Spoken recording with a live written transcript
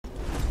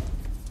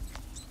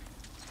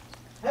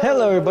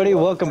Hello everybody,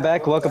 welcome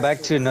back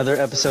to another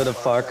episode of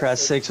Far Cry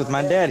 6 with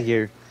my dad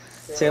here.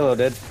 Say hello,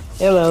 Dad.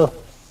 Hello.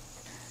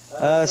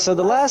 So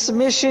the last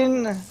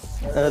mission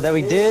that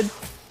we did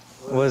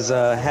was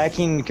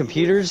hacking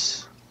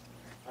computers.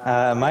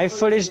 My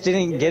footage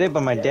didn't get it,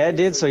 but my dad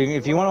did, so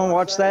if you want to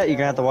watch that, you're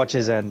gonna have to watch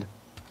his end.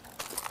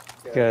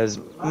 Because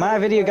my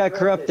video got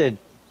corrupted.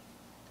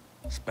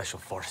 Special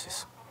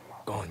forces.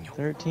 Coño.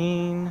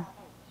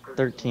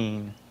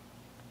 13.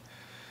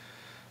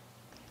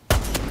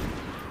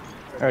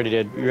 Already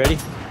did. You ready?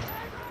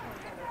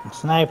 I'm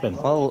sniping.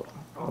 Well,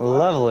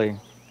 lovely.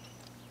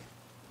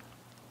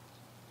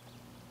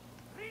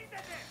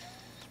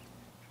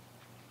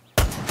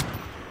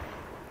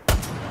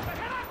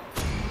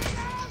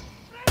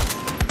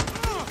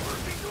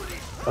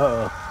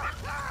 Uh-oh.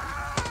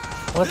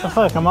 What the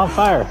fuck? I'm on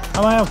fire. How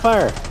am I on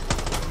fire?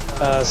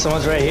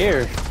 Someone's right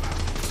here.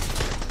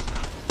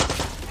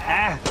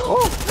 Ah!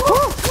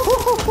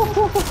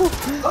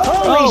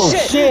 Holy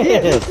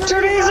shit!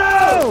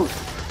 Chorizo!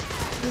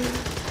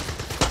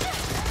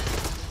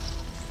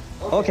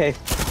 Okay,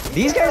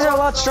 these guys are a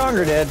lot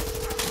stronger, Dad.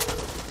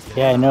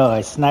 Yeah, I know.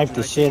 I sniped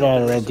the shit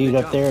out of that dude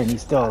up there, and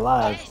he's still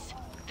alive.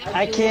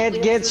 I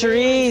can't get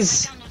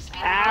Chorizo!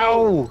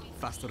 Ow!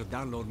 Faster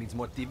download means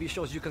more TV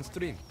shows you can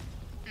stream.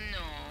 No,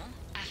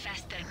 a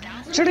faster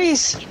download.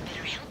 Chorizo!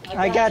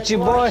 I got you,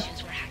 boy.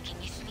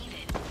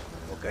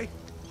 Okay.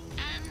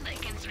 And I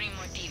can stream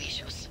more TV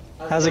shows.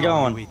 How's it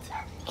going?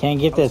 Can't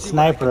get that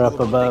sniper up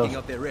above. Taking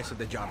out the rest of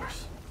the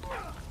jobbers.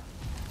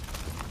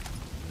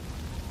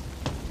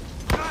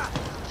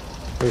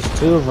 There's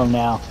two of them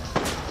now.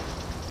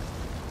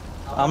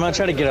 I'm gonna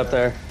try to get up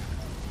there.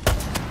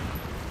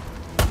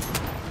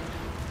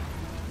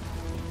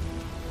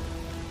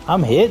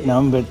 I'm hitting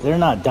them, but they're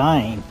not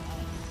dying.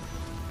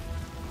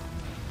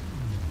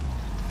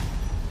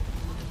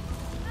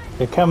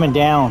 They're coming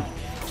down.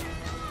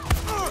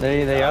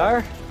 They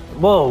are?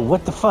 Whoa,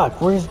 what the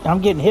fuck?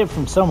 I'm getting hit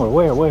from somewhere.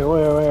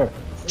 Where?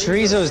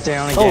 Chorizo's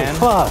down again.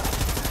 Oh, fuck.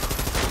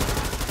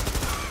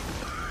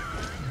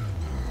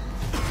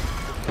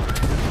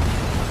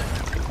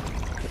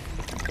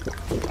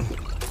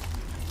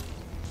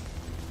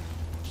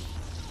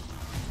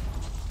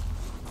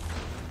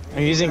 Are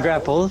you using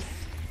grapple?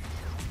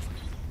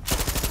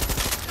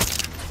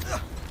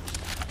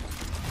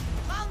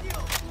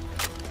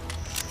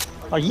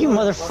 Oh, you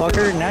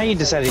motherfucker! Now you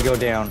decided to go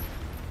down.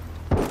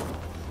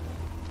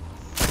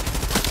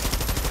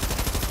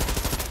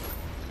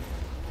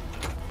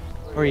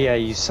 Where you at,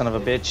 you son of a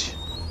bitch?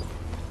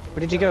 Where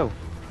did you go?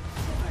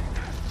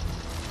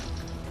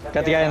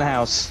 Got the guy in the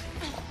house.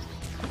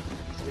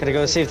 Gotta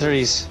go save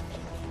threes.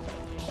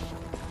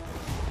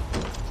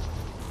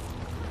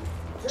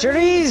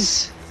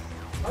 Chorizo!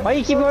 Why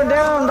you keep going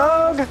down,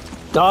 dog?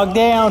 Dog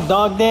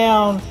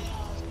down.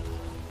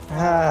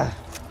 Ah.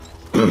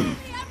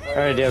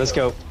 Alright, yeah, let's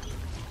go.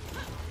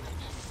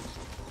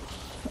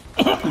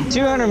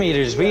 200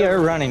 meters, we are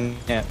running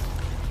it.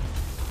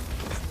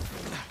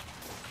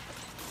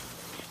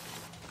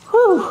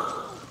 Whew.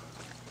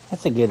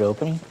 That's a good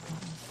opening.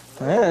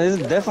 Yeah, this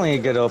is definitely a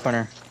good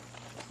opener.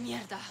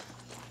 Mierda.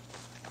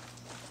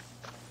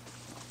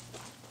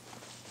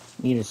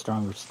 Need a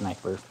stronger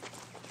sniper.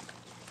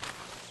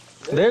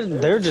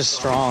 They're just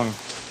strong.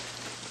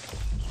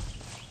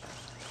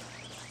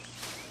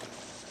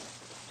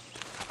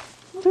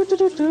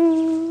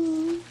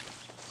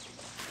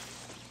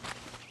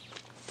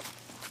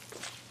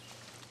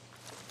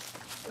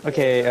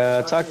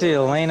 Okay, talk to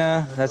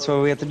Elena. That's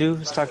what we have to do.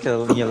 Let's talk to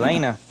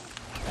Elena.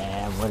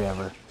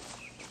 Whatever.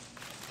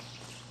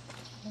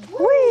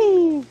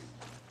 Whee!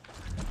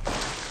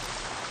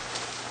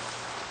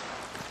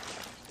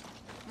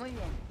 Muy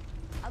bien.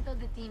 I'll tell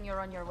the team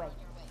you're on your way.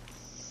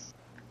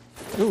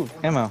 Ooh,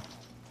 ammo.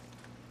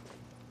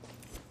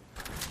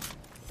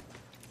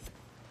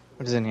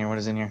 What is in here? What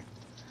is in here?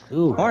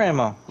 Ooh, More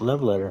ammo.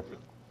 love letter.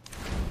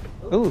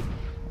 Ooh,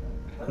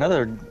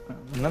 another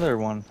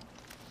one.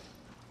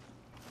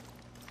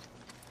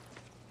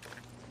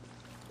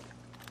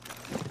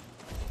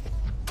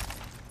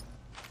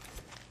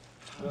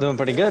 Doing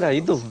pretty good. How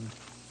you doing?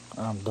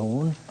 I'm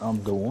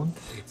doing.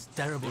 It's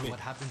terrible what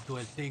happened to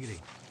El Tigre.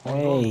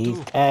 Hey, he's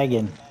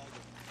tagging.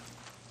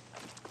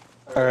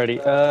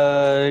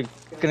 Alrighty.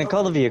 Gonna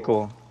call the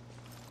vehicle.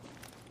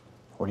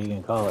 What are you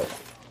gonna call it?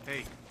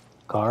 Hey.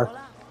 Car?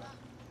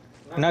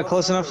 Not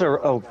close enough to.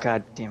 Oh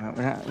god damn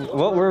it!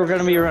 What we're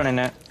gonna be running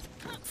at?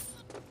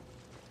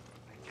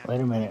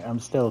 Wait a minute, I'm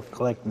still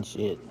collecting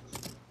shit.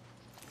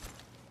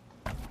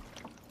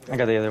 I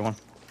got the other one.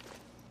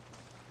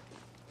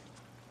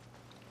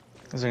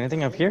 Is there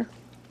anything up here?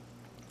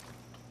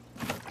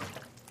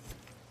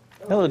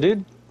 Hello,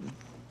 dude.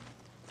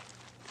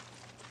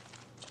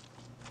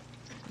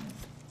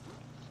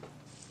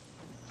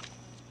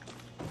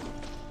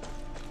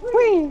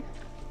 Whee!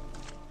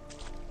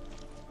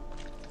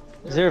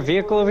 Is there a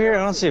vehicle over here? I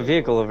don't see a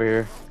vehicle over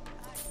here.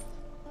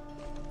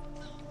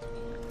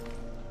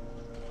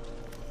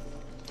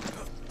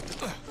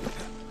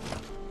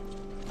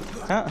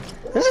 Huh?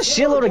 There's a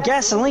shitload of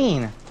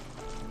gasoline.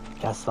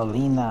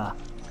 Gasolina.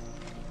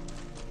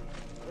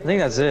 I think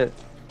that's it.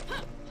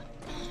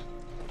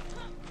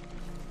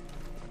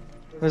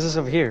 What's this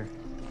over here?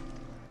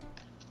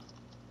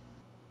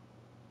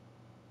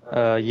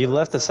 You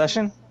left the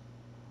session?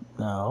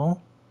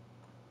 No.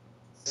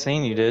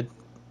 Saying you did.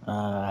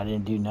 I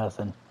didn't do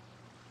nothing.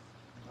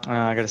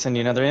 I gotta send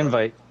you another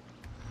invite.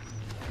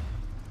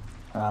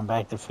 I'm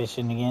back to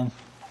fishing again.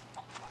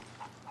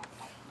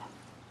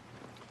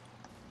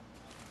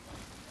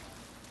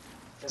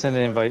 Send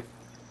an invite.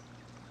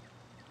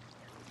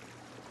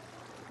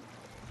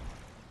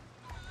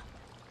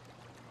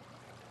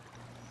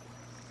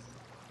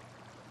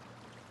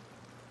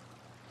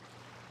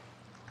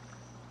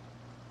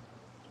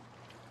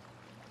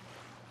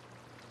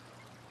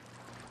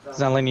 It's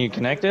not letting you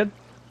connected?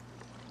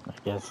 I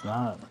guess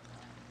not.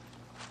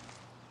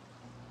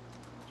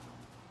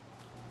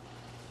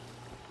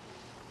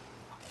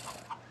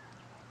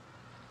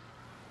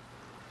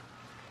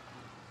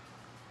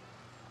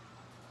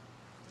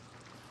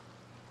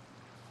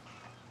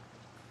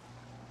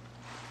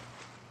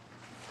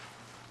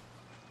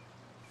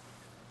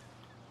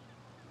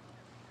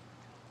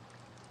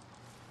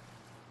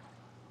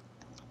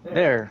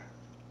 There.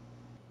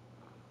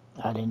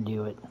 I didn't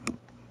do it.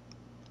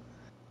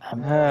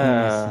 I'm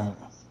Ah. innocent.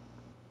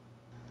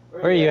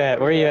 Where are you at?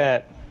 Where are you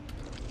at?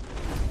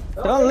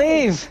 Don't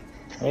leave!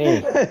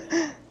 Hey,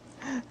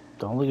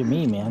 don't look at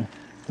me, man.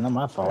 It's not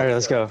my fault. Alright,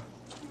 let's go.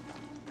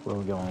 Where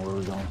we going? Where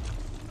we going?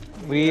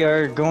 We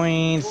are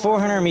going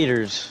 400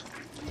 meters.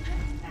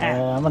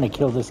 I'm gonna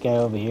kill this guy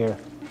over here.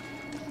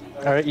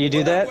 Alright, you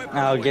do that.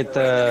 I'll get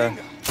the...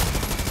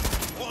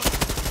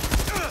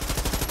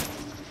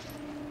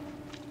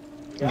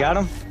 Got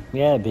him?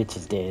 Yeah, bitch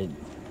is dead.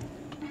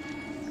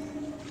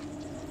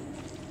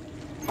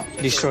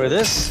 Destroy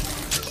this.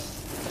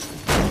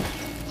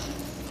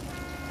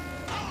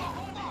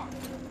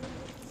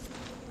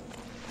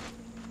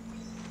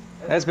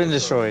 That's been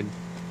destroyed.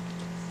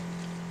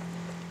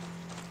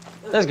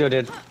 Let's go,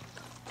 dude.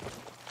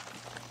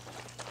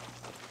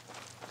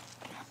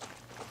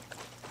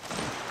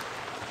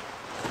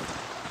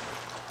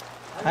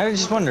 I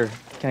just wonder,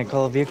 can I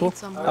call a vehicle?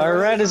 Our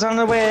red is on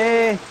the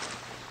way!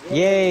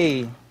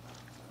 Yay!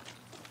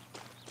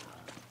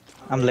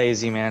 I'm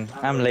lazy, man.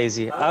 I'm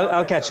lazy.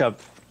 I'll catch up.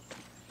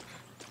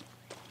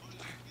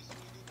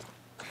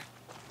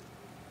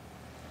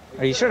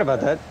 Are you sure about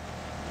that?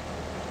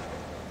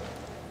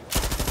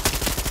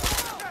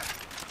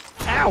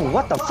 Ow,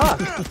 what the fuck?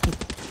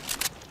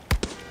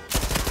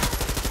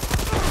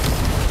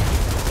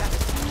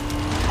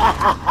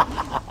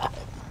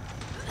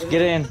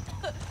 Get in.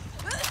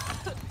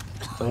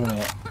 Wait a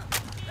minute.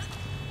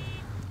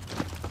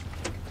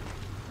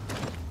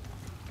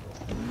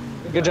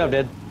 Good job,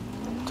 dude.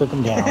 Took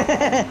him down.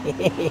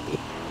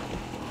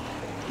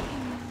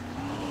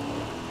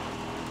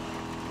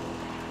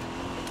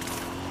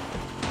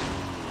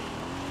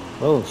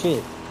 Oh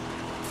shit.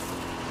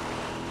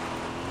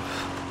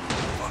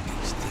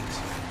 Fucking stinks.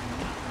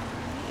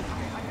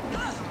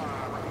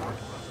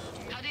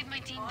 How did my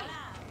team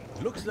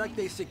do? Looks like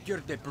they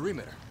secured the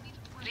perimeter.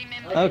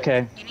 Remember,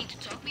 Okay. you need to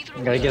talk me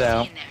through Gotta what get you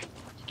out. see in there.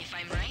 If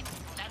I'm right,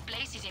 that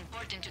place is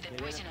important to the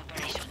poison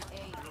operation.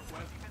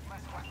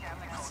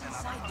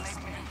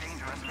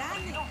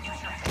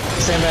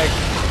 Stand back.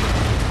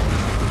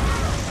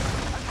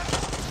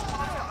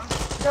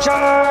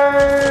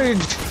 Charge!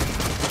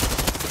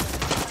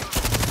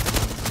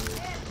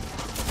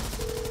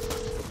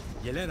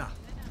 Yelena,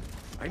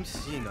 I'm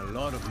seeing a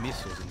lot of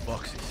missiles in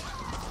boxes.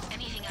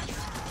 Anything else?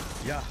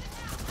 Yeah,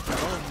 they're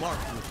all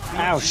marked with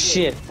Ow,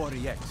 shit.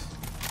 40X.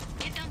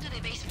 Get down to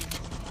the basement.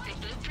 The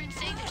blueprints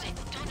say there's a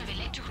ton of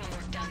electrical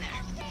work down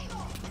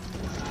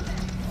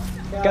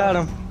there. Got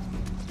him.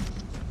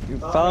 You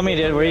follow me,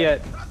 dude. Where you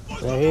at?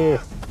 They're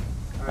here.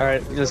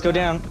 Alright, let's go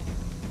down.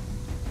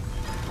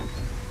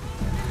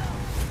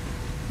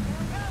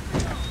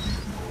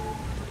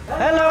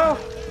 Hello!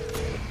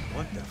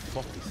 What the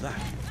fuck is that?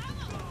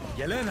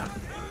 Yelena,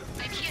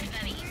 I'm here,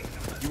 Danny.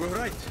 you were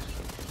right.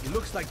 It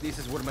looks like this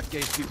is where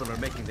McKay's people are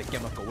making the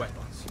chemical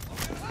weapons.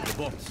 The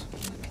bombs.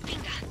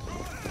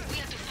 Binga. We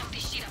have to fuck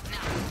this shit up now.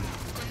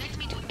 Connect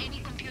me to any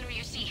computer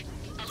you see.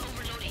 I'll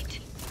overload it.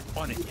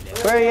 On it,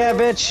 Yelena. Where you at,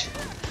 bitch?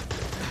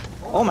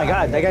 Oh my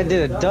god, that guy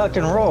did a duck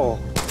and roll.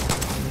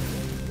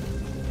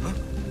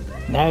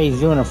 Now he's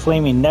doing a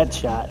flaming nut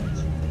shot.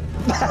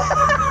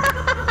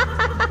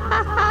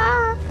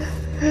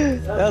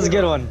 That was a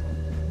good one.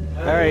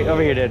 Alright,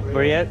 over here, dude.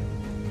 Where you at?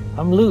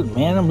 I'm looting,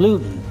 man. I'm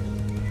looting.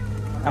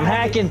 I'm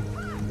hacking.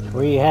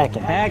 Where you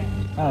hacking? Hack.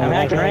 Oh, I'm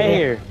hacking right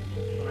here.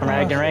 here. I'm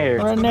hacking right here.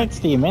 Right next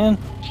to you, man.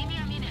 Give me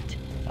a minute.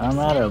 I'm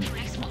out of. For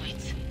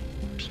exploits.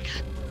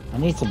 Binga. I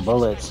need some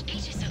bullets.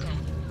 Ages ago.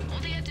 All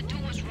they had to do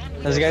was run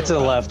with There's a guy to the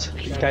left.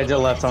 Guy to the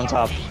left on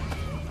top.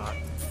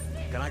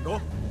 Can I go?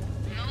 No.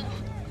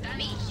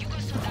 Danny, you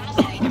got some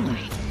battles heading your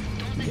way.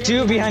 Don't let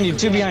Two behind you,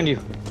 two behind you.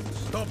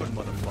 Stubborn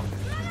motherfucker.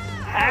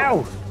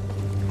 Ow!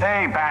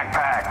 Hey,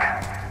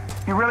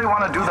 Backpack. You really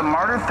want to do the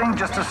martyr thing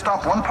just to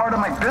stop one part of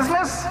my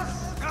business?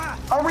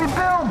 I'll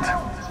rebuild.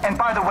 And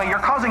by the way, you're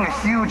causing a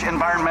huge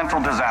environmental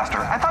disaster.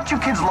 I thought you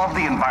kids loved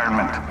the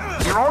environment.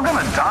 You're all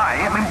gonna die.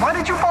 I mean, why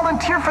did you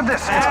volunteer for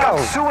this? It's got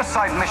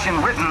suicide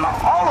mission written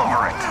all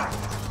over it.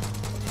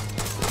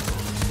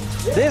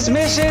 This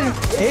mission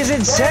is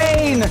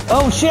insane!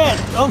 Oh shit!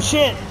 Oh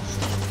shit!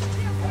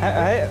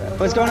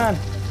 What's going on?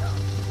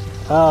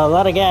 A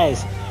lot of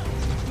guys.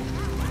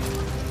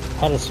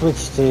 Had to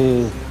switch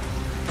to...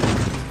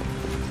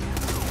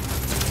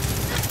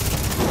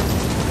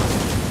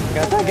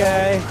 Got that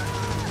guy.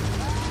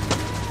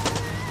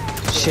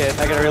 Shit,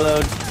 I gotta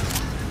reload.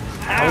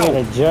 I got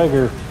a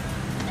jugger.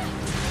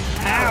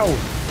 Ow!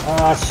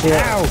 Oh shit.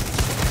 Ow!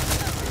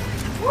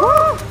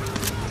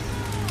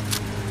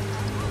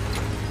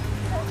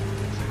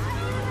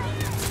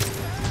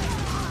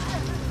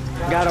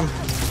 Got him.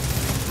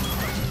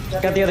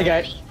 Got the other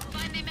guy.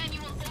 Find the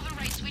manual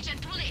override switch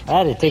and pull it. I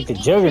had to take the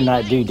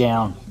juggernaut dude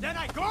down. Then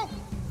I go.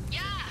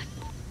 Yeah.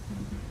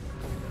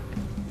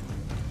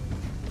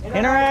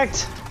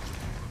 Interact!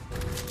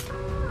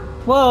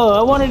 Whoa,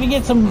 I wanted to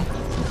get some...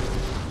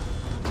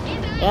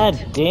 God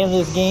damn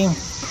this game.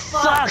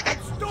 Fuck!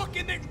 Stuck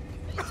in the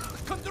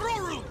control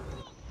room.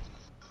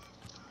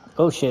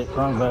 Oh shit,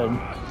 wrong button.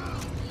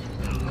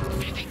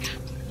 Rebecca,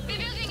 the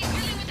building is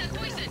filling with that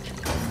poison.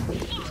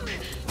 Fuck.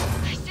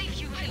 I saved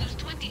you. I lose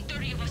 20,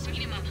 30 of us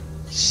minimum.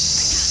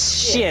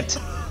 Shit!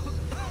 Find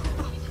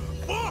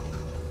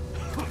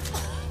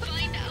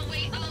a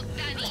way out,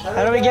 Danny.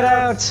 How do we get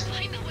out?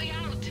 Find a way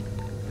out.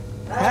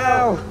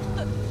 How?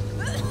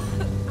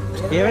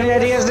 You have any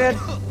ideas, Dad?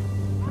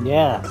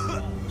 Yeah.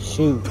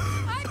 Shoot.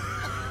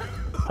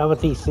 How about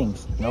these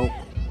things? Nope.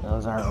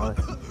 Those aren't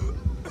working.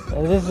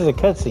 This is a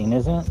cutscene,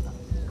 isn't it?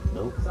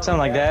 Nope. Something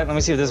like that. Let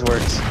me see if this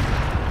works.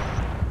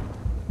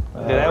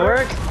 Did that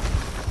work?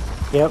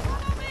 Yep.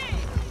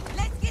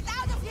 Let's get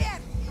out of here!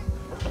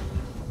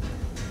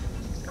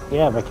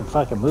 Yeah, if I can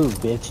fucking move,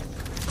 bitch.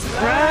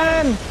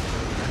 Run!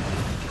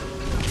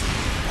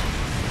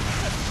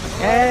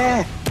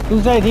 Eh!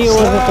 Whose idea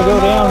was it to go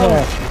down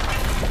there?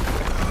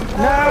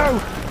 No!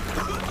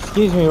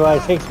 Excuse me while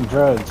I take some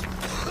drugs.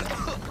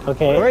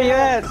 Okay. Where are you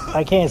at?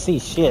 I can't see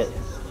shit.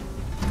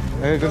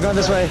 We're going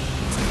this way.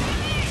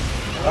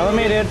 Follow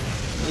me, dude.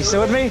 You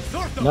still with me?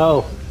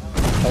 No.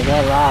 I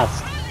got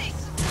lost.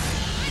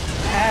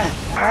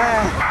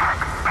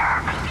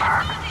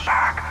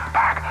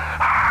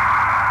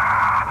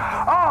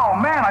 Oh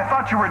man, I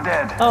thought you were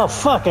dead. Oh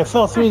fuck, I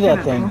fell through that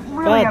This thing. has been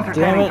really God damn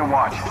entertaining it. to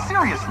watch.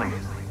 Seriously.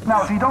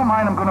 Now, if you don't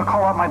mind, I'm going to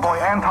call out my boy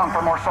Anton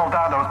for more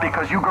soldados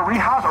because you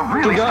guerrillas are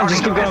really Keep going,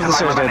 just starting keep to going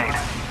piss in with my the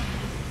lemonade.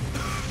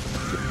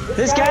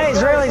 This guy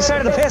is really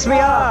starting to piss me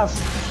off.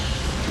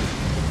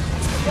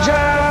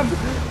 Jump!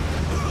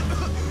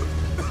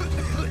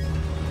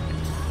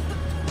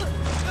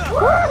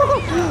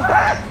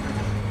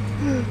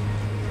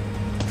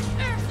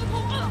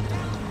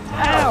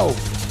 Ow!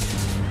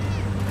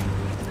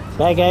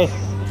 Bad guy.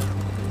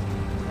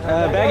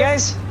 Bad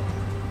guys?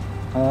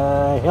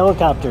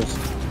 Helicopters.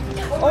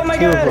 Oh my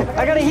Two of god! them.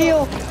 I gotta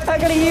heal! I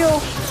gotta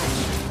heal!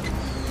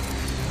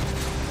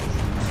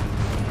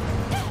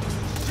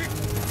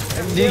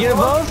 Did you get them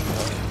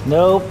both?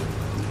 Nope.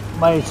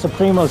 My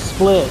Supremo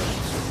split.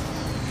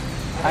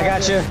 I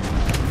got you.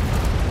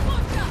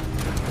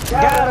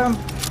 Got him!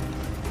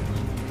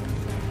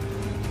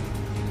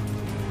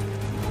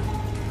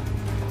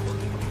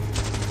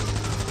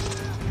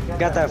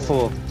 Got that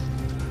fool.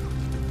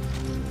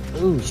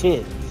 Ooh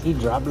shit. He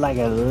dropped like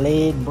a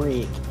lead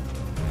brick.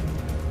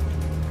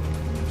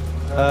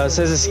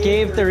 Says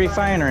escape the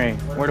refinery.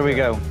 Where do we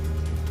go?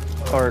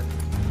 Or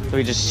do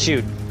we just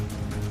shoot?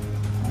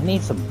 I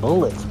need some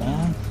bullets,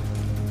 man.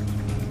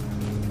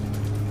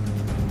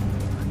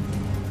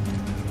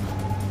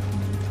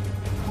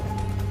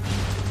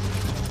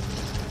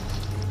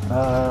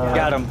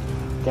 Got him.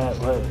 Got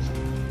what?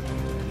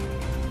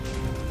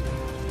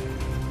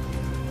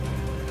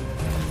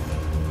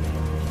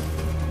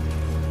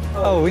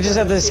 Oh, we just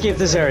have to escape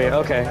this area.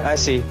 Okay, I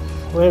see.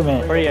 Wait a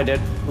minute. Where are you at,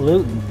 dude?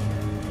 Looting.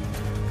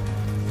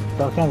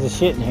 There's all kinds of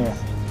shit in here.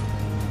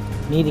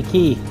 Need a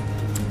key.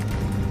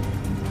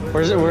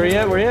 Where's it? Where are you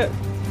at? Where are you at?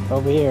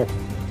 Over here.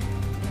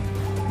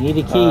 Need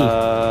a key.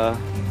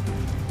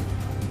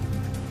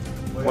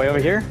 Way over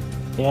here?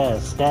 Yeah,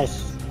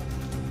 stash.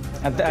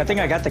 I think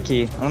I got the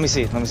key. Let me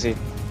see. Let me see.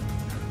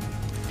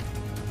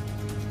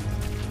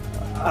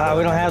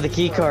 We don't have the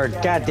key card.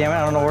 God damn it!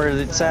 I don't know where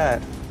it's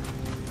at.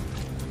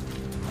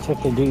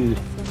 Check the dude.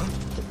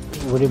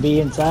 Would it be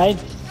inside?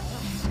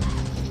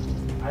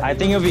 I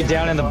think it'll be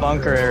down in the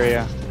bunker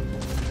area.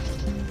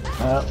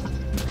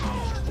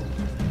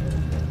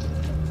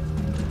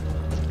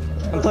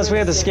 And plus, we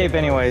have to escape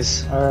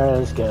anyways. Alright,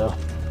 let's go.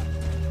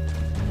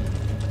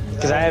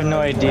 Cause I have no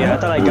idea. I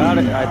thought I got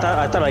it. I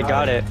thought I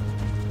got it.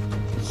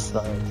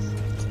 Sorry.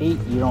 See,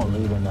 you don't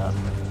loot enough.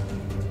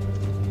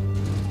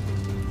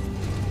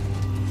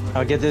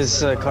 I'll get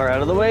this car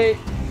out of the way.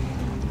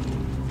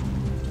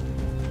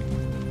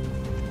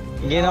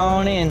 Get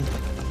on in.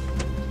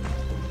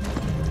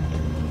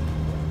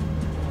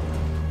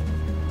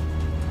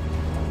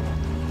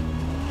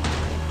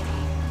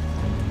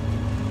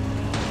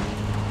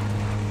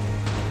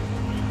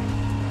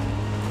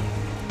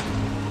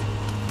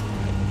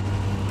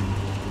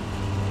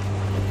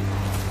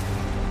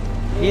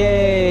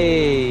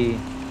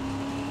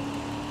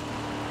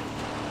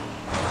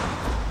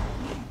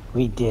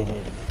 We did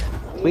it.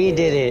 We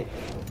did it.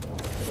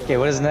 Okay,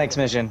 what is the next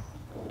mission?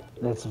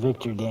 That's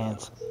Victor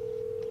Dance.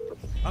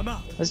 I'm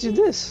out. Let's do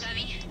this.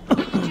 Sammy, I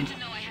want you to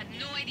know I had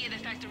no idea the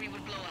factory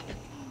would blow up.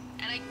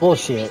 And I couldn't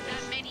Bullshit. miss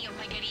that many of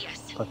my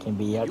guerrillas. Fucking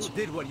You biatch.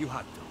 did what you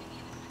had to.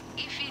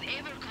 If it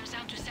ever comes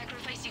down to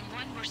sacrificing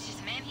one versus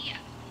many,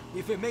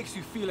 If it makes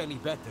you feel any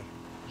better,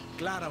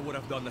 Clara would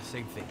have done the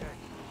same thing.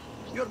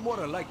 You're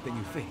more alike than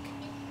you think.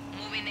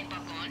 moving it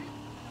back on.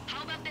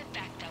 How about the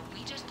fact that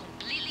we just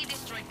completely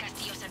destroyed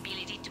Castillo's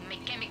ability to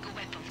make chemical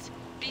weapons?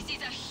 This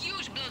is a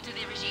huge blow to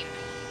the regime.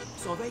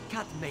 So they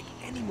can't make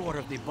any more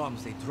of the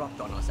bombs they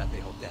dropped on us at the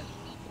hotel.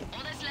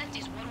 All that's left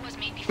is what was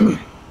made before.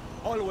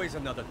 Always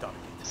another target.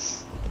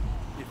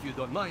 If you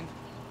don't mind,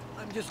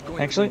 I'm just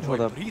going Actually, to hold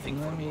enjoy up. breathing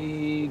for Let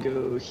me. me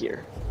go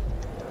here.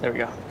 There we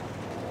go.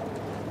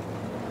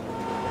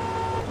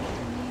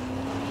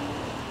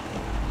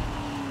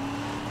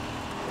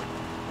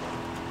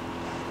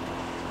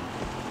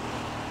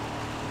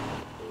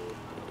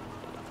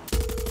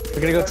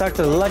 We're gonna go talk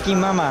to Lucky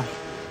Mama.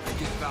 I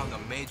just found a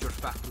major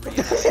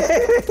factory.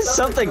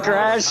 Something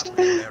crashed.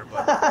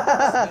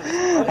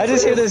 I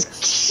just hear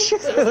this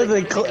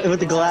with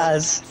the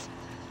glass.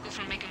 Go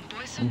from making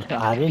poison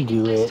I didn't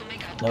do it.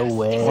 No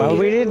way. Well,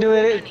 we didn't do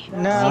it.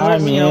 No,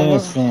 I'm you know,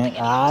 innocent.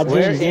 I we're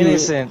didn't do it.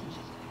 innocent.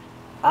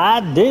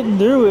 I didn't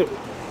do it.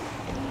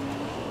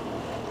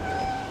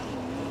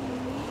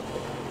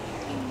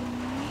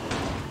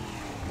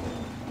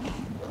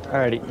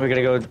 Alrighty, we're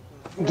gonna go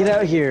get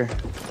out here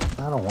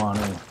I don't want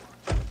to.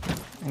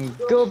 and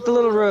go up the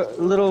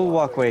little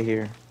walkway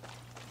here.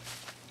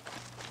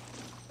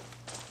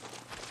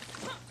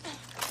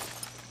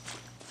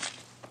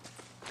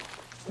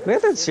 Do we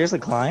have to seriously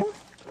climb?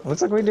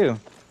 Looks like we do.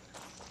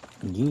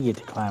 You get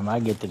to climb. I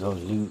get to go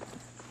loot.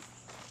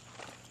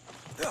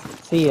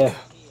 See ya.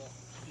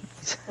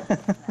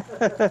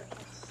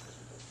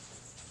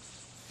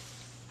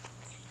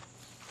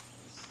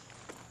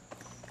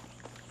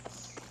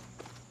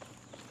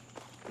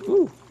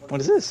 Ooh,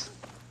 what is this?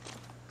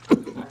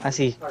 I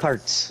see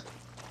parts.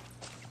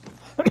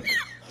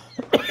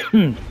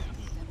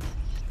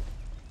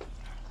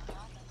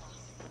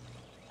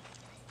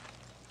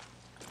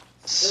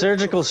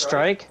 Surgical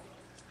strike?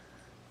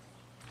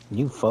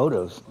 New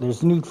photos.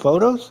 There's new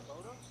photos?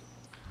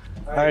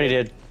 I already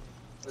did.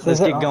 Let's Says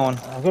that- get going.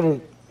 I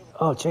gotta.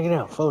 Oh, check it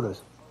out.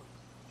 Photos.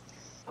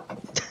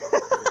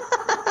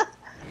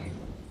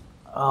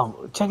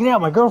 Oh, check it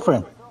out. My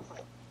girlfriend.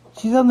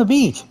 She's on the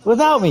beach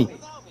without me.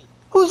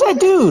 Who's that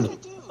dude?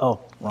 Oh,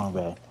 wrong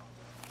bag.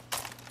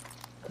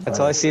 That's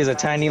all I see is a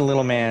tiny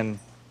little man.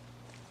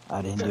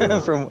 I didn't do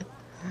it. From,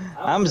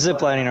 I'm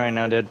ziplining right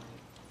now, dude.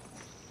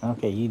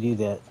 Okay, you do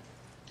that.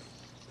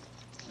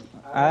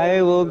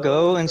 I will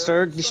go and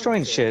start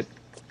destroying shit.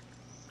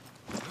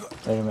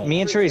 Wait a minute.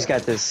 Me and Tree's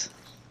got this.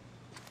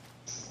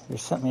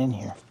 There's something in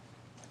here.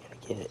 I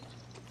gotta get it.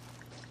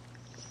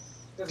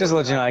 Just to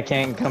let you know, I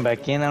can't come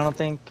back in, I don't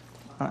think.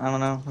 I don't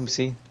know. Let me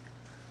see.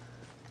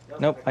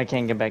 Nope, I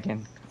can't get back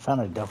in.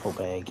 Found a duffel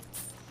bag.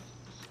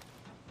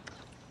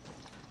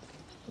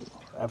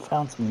 I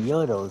found some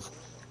Yodos.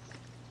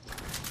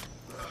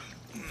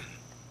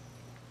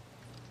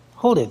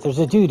 Hold it, there's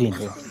a dude in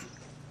here.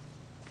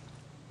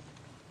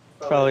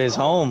 Probably his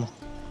home.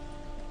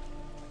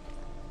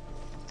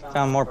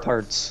 Found more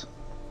parts.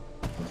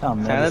 Found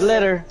Found a medicine.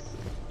 letter.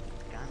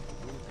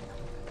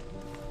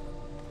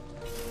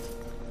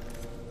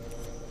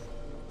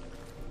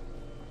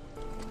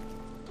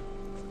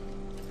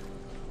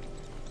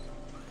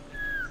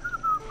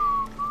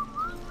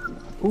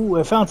 Ooh,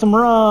 I found some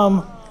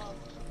rum.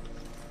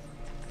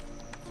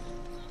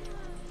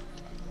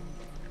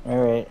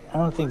 Alright, I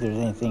don't think there's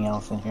anything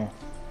else in here.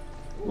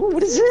 Ooh,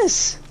 what is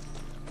this?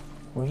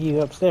 What are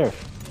you upstairs?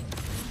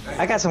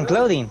 I got some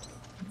clothing.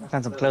 I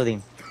found some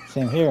clothing.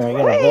 Same here, I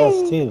got a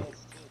vest too.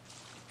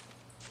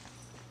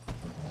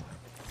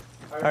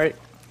 Alright.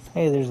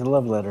 Hey, there's a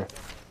love letter.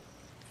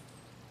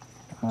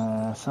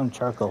 Some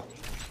charcoal.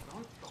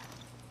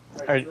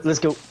 Alright, let's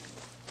go.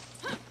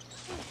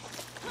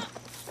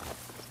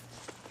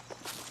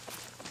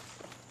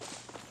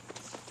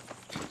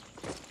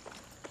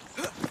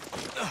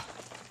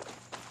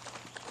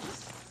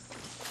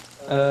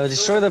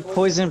 Destroy the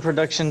poison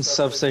production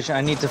substation.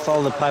 I need to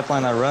follow the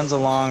pipeline that runs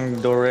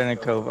along Dorena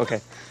Cove.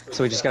 Okay,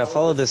 so we just gotta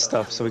follow this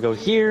stuff. So we go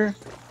here.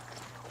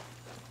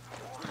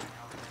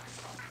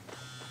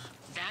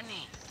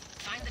 Danny,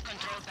 find the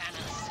control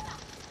panels.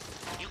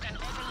 You can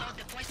overload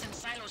the poison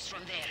silos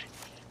from there.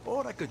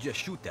 Or I could just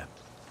shoot them.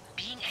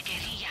 Being a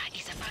guerrilla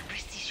is about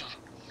precision.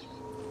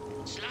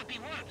 Sloppy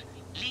work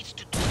leads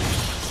to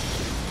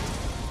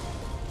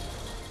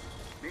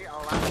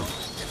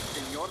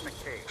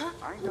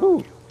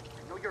Ooh.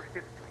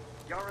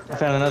 I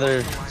found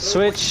another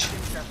switch.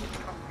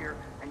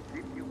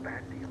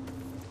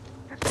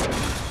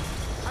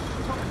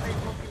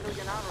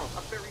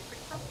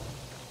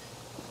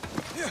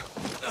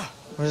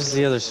 Where's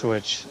the other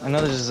switch? I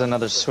know there's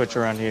another switch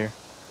around here.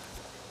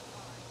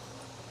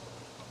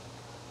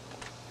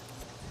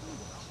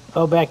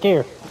 Oh, back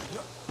here.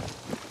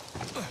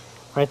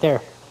 Right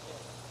there.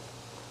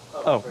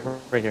 Oh,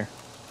 right here.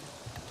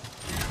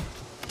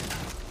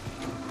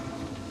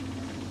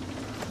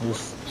 Is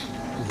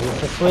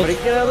this a Somebody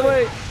switch? get out of the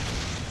way.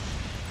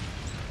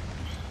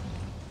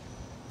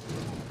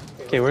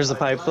 Okay, where's the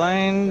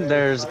pipeline?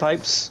 There's the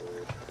pipes.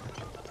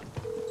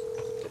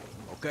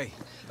 Okay.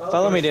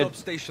 Follow me, dude.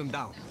 Substation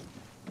down.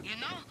 You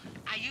know,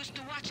 I used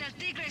to watch El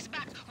Tigre's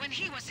back when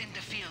he was in the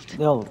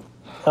field.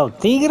 El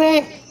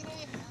Tigre?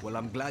 Well,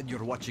 I'm glad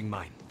you're watching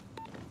mine.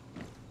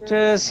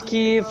 Just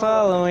keep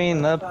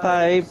following the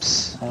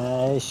pipes.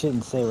 I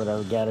shouldn't say what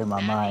I've got in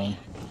my mind.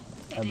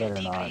 I better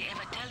Did El not. Tigre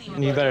ever tell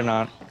you You about better him?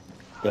 not.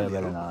 Yeah, I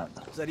better not.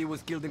 Said he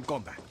was killed in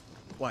combat.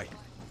 Why?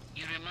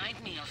 You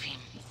remind me of him.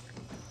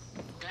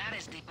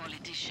 Clara's the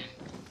politician.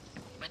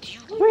 But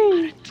you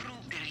Whee! are a true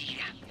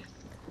guerrilla.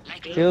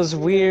 Like Feels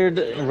weird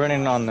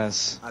running on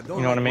this. I You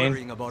don't know what I like mean?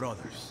 worrying about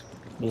others.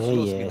 Yeah, Slows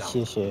me yeah,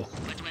 down. sure.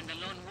 But when the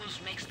lone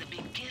wolf makes the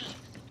big kill,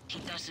 he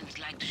doesn't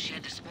like to share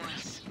the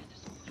spoils.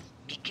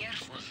 Be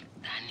careful,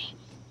 Danny.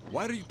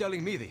 Why are you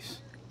telling me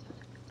this?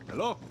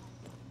 Hello?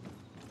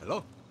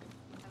 Hello?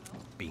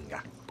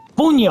 Pinga.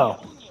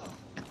 Puño!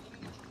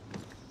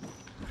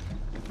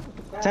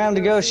 Time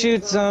to go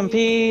shoot some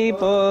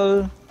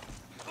people.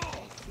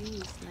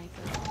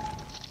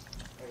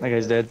 That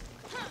guy's dead.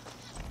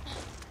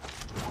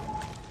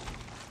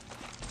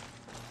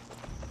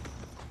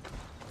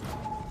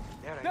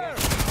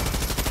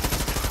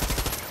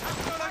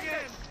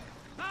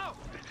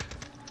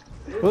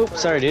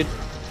 Oops, sorry, dude.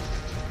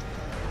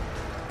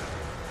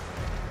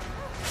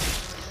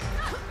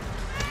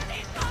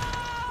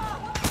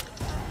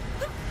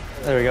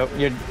 There we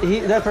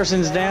go. That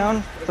person's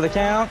down for the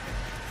count.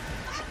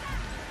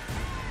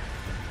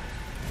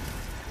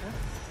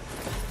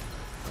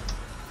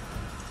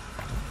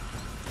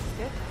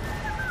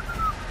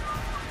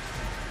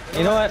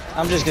 You know what?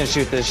 I'm just gonna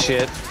shoot this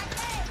shit.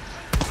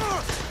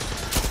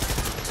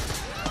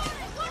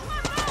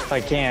 If I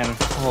can.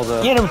 Hold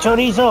up. Get him,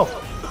 chorizo!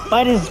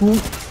 Bite his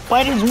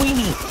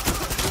weenie!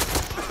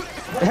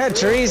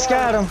 Therese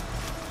got him.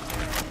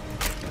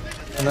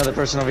 Another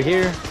person over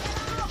here.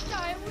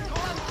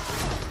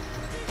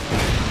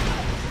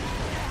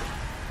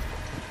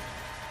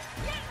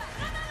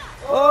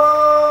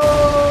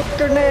 Oh,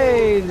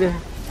 grenade!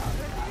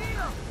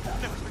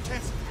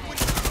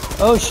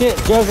 Oh shit,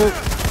 Joker!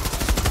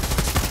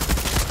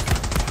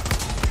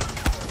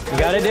 You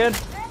got it, dude?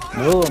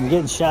 Oh, I'm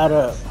getting shot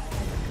up.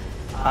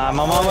 I'm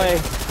on my way.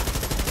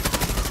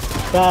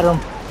 Got him.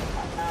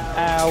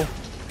 Ow.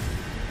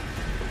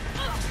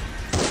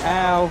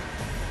 Ow.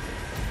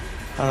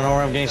 I don't know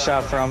where I'm getting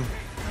shot from.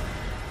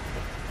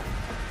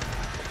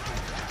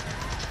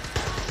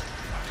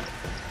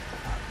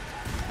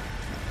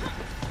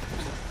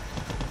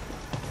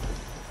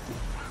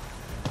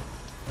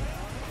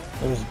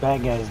 There's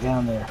bad guys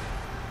down there.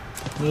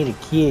 Need a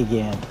key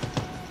again.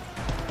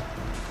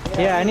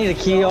 Yeah, I need a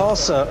key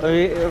also.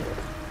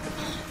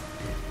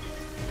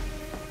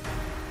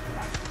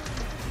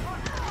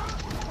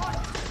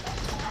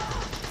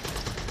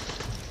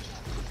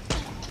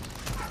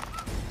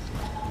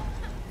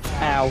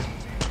 Ow.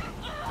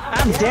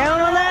 I'm down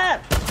on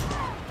that!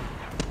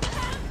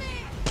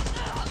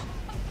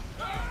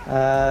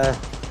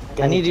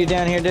 I need you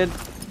down here, dude.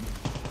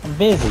 I'm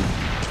busy.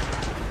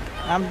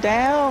 I'm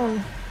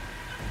down.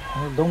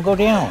 Oh, don't go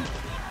down.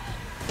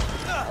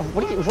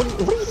 What do you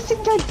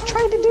think I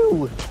tried to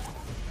do?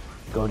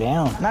 Go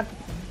down. Not.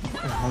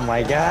 Oh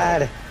my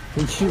god.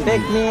 Who's shooting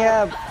Pick you? me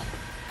up.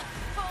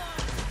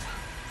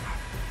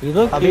 You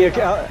look. I'll be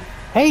a.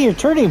 Hey, you're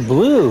turning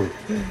blue.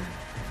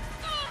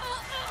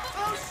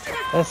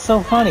 That's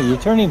so funny. You're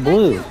turning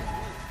blue.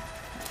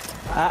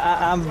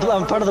 I'm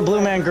part of the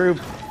Blue Man group.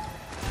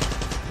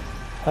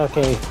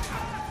 Okay.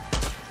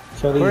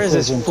 Where is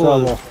this in fool?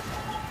 trouble.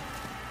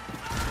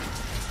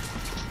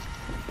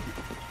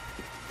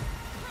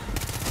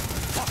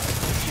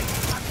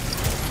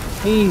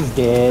 He's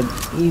dead.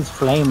 He's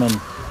flaming.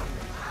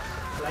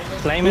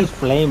 Flaming? He's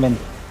flaming.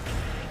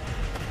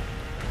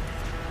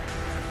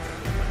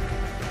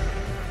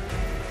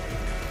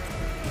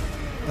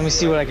 Let me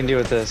see what I can do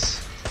with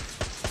this.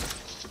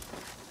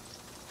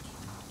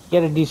 You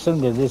gotta do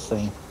something to this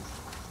thing.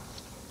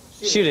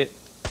 Shoot it.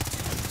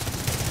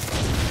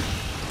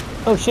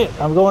 Oh shit,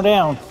 I'm going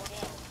down.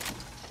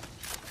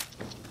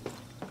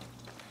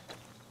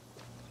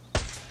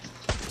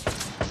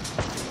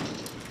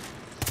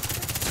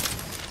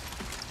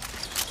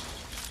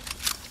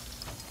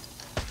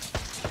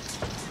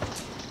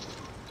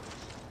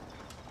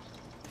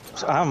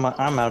 So I'm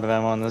out of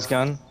ammo on this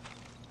gun.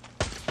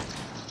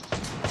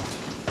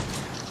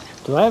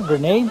 Do I have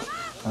grenades?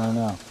 I don't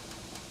know.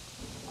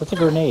 What's a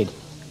grenade?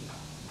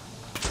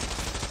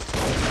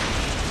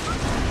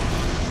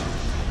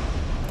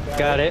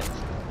 Got it.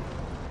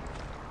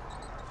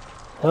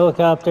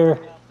 Helicopter.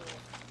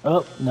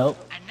 Oh, nope.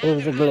 It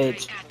was a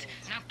glitch.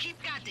 Now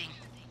keep cutting.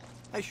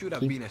 I should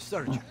have been a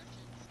surgeon.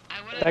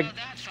 I wouldn't Back- go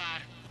that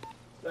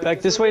far.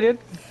 Back this way, dude.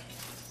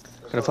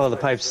 Gotta follow the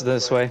pipes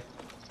this way.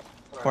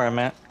 Where I'm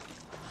at.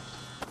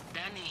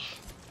 Danny,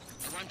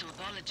 I want to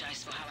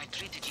apologize for how I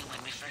treated you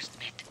when we first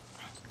met.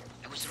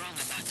 I was wrong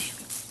about you.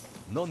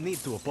 No need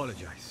to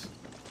apologize.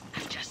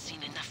 I've just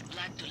seen enough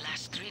blood to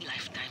last 3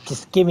 lifetimes.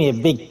 Just give me a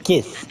big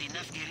kiss. And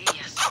enough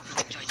guerrillas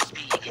who enjoyed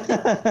spilling it.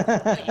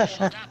 When you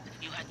showed up,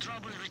 you had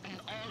trouble written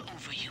all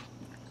over you.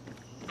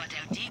 But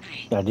El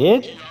Tigre, I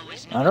did? he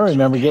always knew I don't that you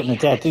remember were getting a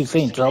Yara at tattoo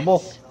saying first trouble.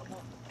 glance.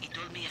 He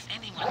told me if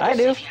anyone I could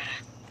do. save Yara,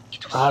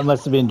 it was I you.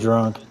 must have been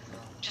drunk.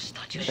 Just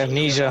thought you should.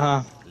 Amnesia,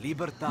 huh?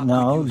 Libertad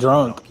No, could use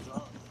drunk.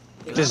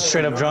 lucky. Just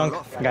straight up drunk.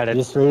 Got it.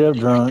 Just straight up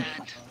drunk.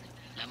 Libertad,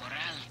 La Moral,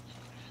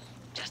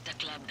 just a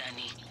club,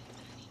 Danny.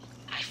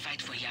 I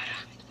fight for Yara,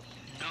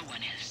 no one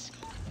else.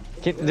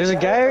 There's a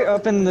guy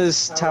up in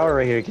this tower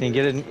right here. Can you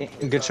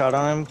get a good shot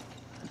on him?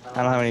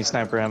 I don't have any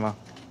sniper ammo.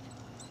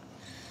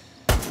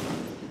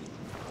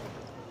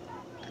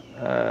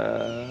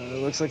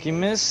 Looks like he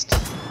missed.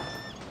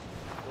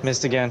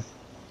 Missed again.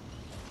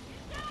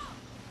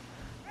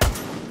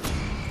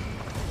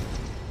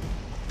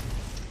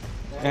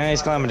 Yeah,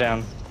 he's climbing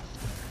down.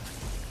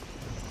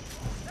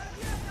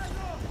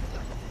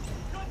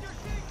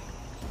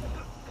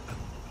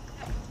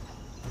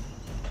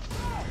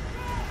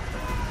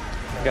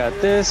 Got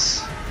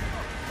this.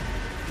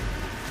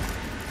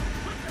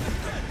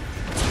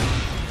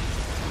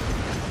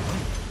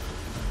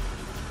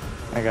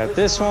 I got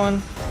this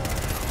one.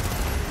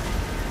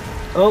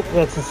 Oh,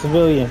 that's a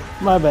civilian.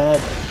 My bad.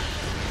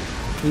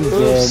 He's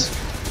dead. Oops.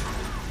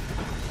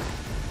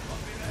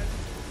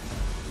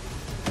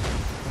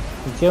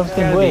 He jumped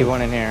Gotta away. be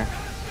one in here.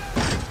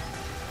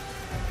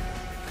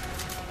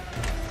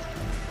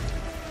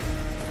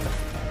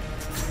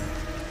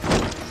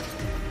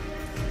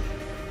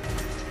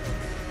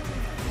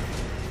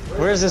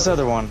 Where's this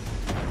other one?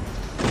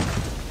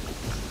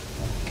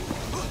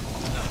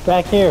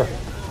 Back here.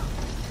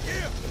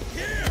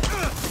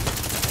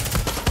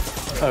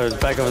 Oh, it's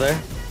back over there.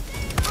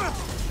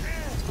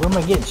 Where am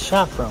I getting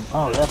shot from?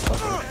 Oh, that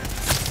fucker.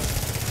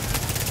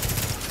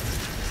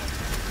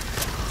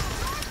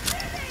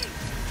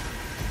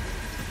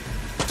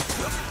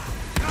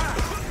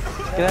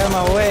 Get out of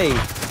my way.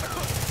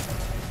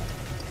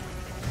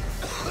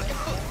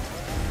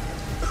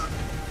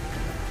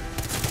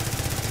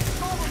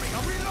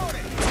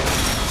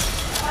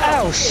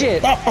 Oh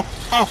shit!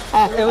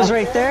 It was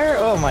right there?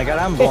 Oh my god,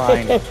 I'm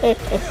blind. Just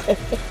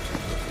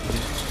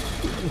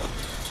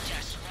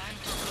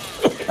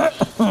one to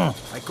go.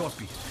 I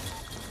copy.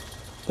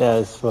 That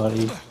is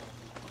funny.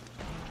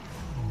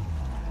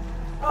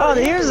 Oh,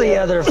 here's the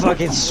other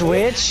fucking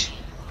switch.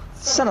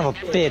 Son of a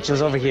bitch, it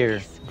was over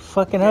here.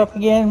 Fucking up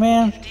again,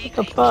 man? What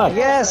the fuck?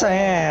 Yes, I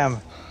am.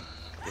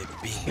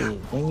 Shit,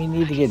 maybe we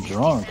need to get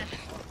drunk.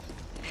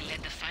 They led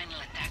the final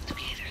attack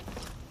together.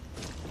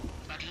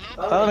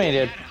 But Follow me,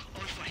 dude. Yara,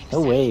 all for No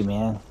himself. way,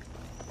 man.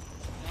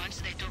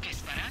 Once they took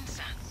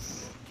Esperanza,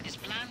 his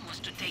plan was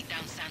to take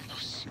down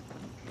Santos.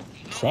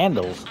 Lobo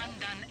Sandals? would have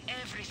undone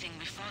everything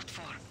we fought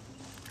for.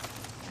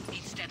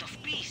 Instead of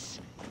peace,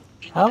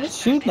 he would I have was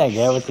shooting that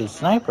guy with his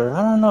sniper.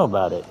 I don't know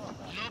about it.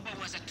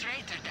 Lobo was a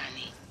traitor,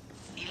 Danny.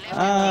 He left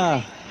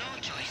Ah. no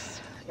choice.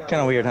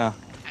 Kind of weird, huh?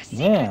 A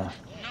secret Yeah.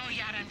 no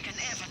Yaran can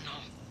ever know.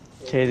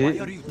 Okay,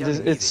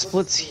 it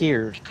splits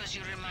here. Because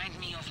you remind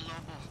me of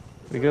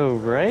Lobo. We go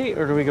right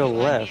or do we go You might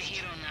be a left?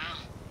 hero now.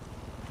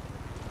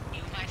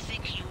 You might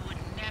think you would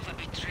never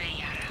betray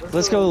Yara.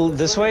 Let's go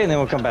this way and then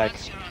we'll come back.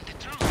 Once you're on the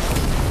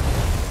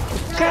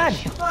throne, God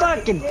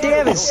fucking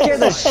damn it, scared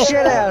the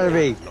shit out of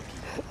me.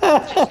 just know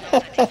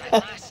that if I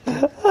must,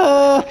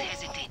 I would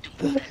hesitate to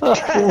pull that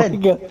Oh my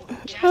god.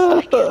 just like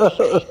El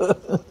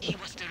Tigre. He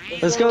was the real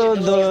Let's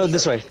go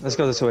this way. Let's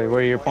go this way.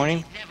 Where you're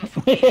pointing?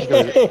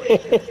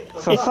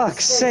 For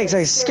fuck's sakes,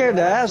 I scared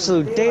the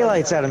absolute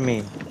daylights out of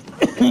me.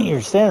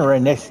 You're standing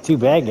right next to two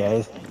bad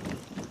guys.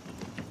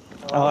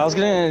 Oh, I was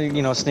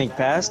gonna, sneak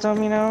past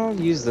them,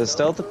 use the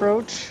stealth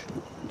approach.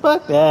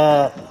 Fuck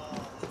that.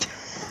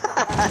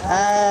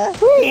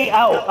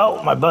 Ow,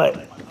 ow, my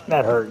butt.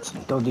 That hurts.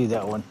 Don't do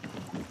that one.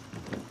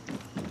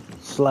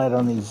 Slide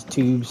on these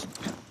tubes.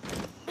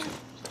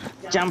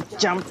 Jump,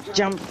 jump,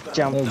 jump,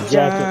 jump, Hey,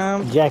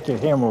 jump. jack your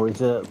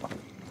hemorrhoids up.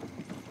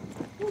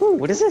 Ooh,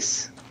 what is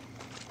this?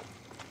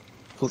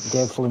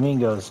 Dead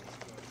flamingos.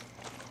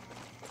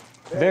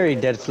 Very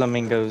dead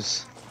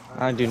flamingos.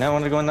 I do not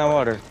want to go in that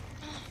water.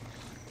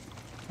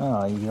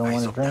 Oh, you don't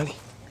want to drink?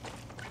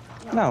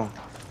 No.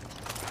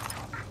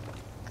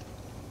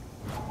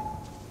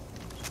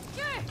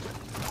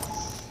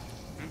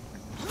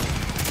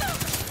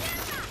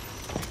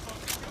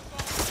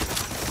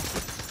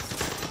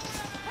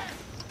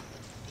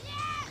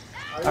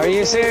 Are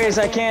you serious?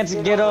 I can't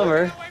get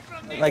over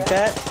like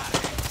that.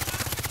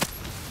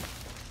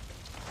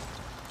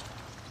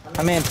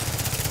 I'm in.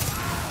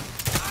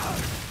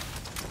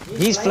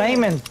 He's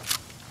flaming.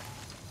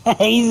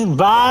 He's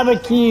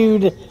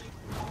barbecued.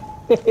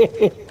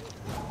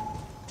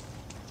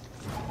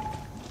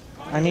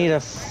 I need a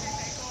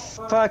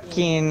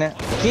fucking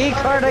key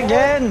card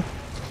again.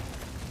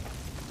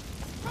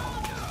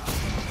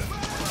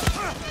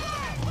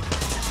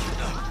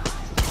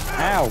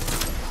 Ow.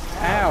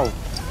 Ow.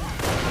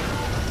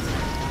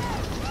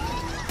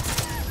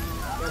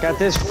 Got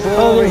this fool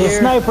Oh, over there's a here.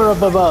 sniper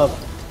up above.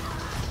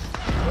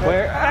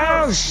 Where?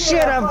 Oh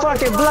shit! I'm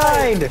fucking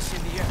blind.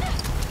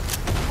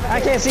 I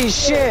can't see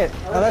shit.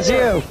 Oh, that's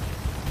you.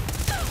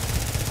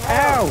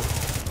 Ow!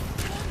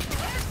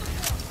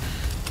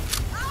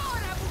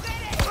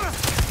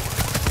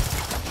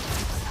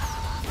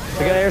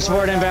 We got air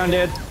support inbound,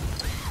 dude.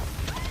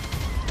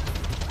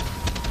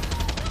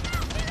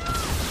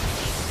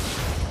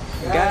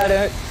 Got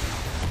it.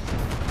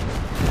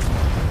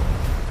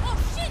 Oh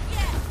shit,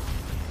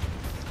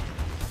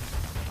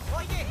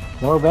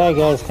 yeah! More bad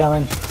guys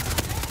coming.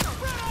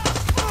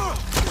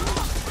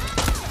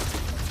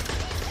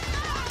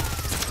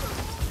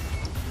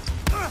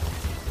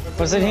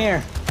 What's in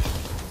here?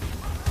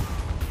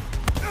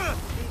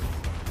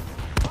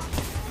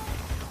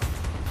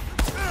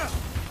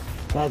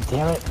 God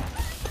damn it.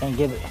 Can't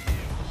get it.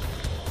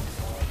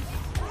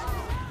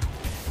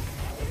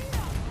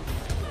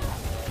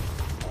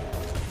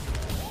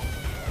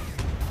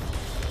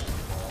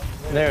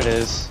 There it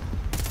is.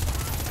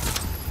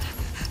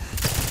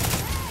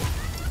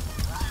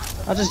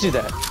 I'll just do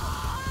that.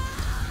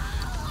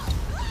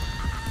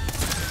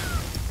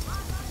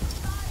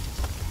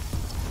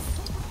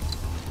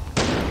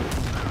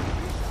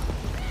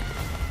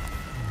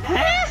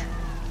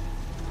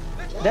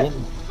 That,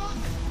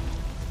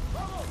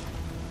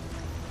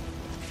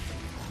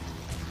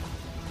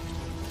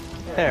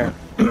 there.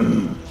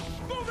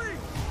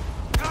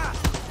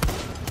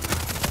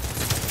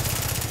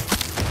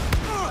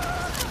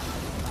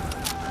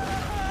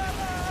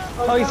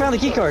 Oh, you found the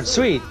key card.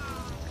 Sweet.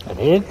 I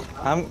did?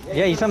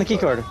 Yeah, you found the key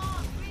card.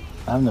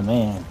 I'm the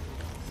man.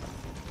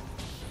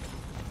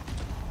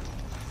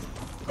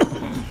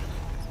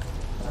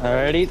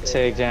 Alrighty,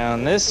 take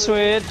down this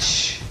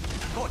switch.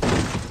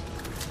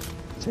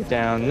 Take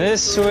down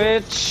this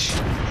switch.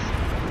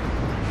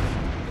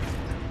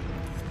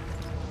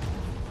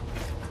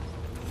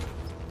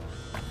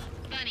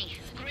 Bunny,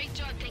 great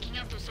job taking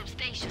out those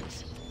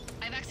substations.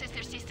 I've accessed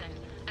their system.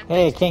 And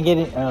Hey, I thanks can't to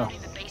get it. Oh,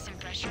 lowering the basin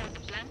pressure at the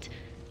plant,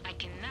 I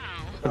can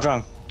now What's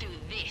wrong? do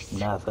this.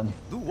 nothing.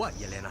 Do what,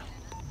 Yelena?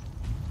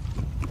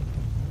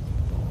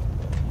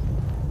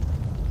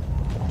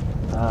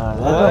 That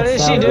What don't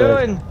is she sound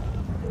good. doing?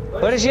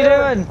 What is she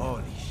doing?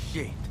 Holy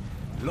shit.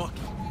 Look,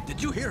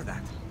 did you hear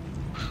that?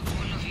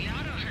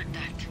 Oliviano heard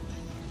that.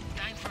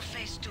 Time for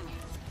phase 2.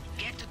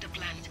 Get to the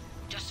plant.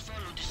 Just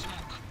follow the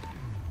smoke.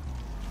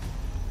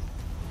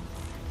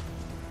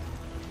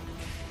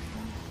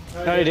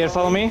 Alright, dude,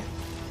 follow me.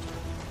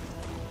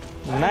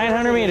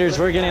 900 meters,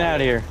 we're getting out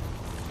of here.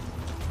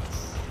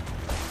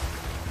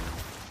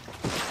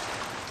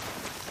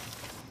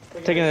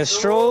 Taking a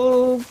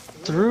stroll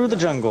through the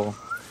jungle.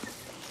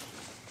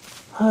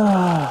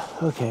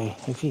 Okay,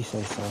 if you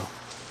say so.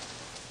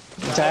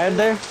 You tired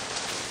there?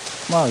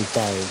 I'm always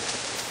tired.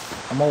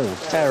 I'm old.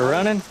 Tired of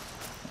running?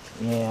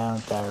 Yeah,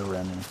 I'm tired of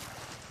running.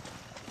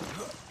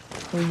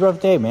 It was a rough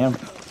day, man.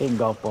 Hitting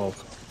golf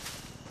balls.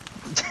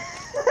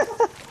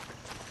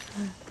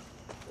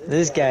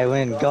 This guy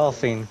went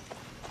golfing.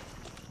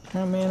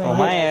 Oh, man, Well,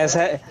 my ass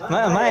had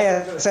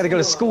to go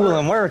to school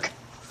and work.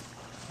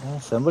 Well,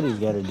 somebody's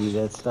got to do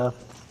that stuff.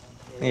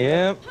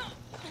 Yep.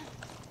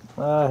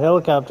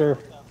 Helicopter.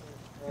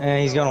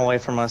 And he's going away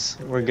from us.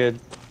 We're good.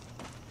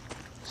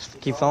 Just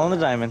keep following the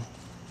diamond.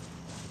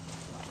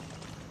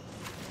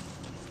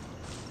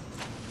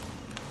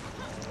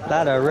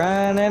 Lot of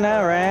running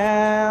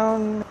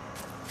around.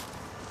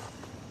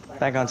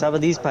 Back on top of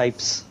these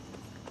pipes.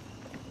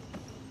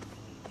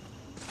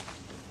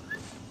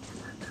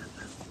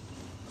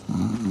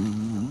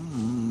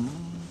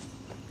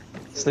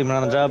 Sleeping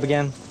on the job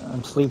again?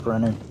 I'm sleep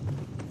running.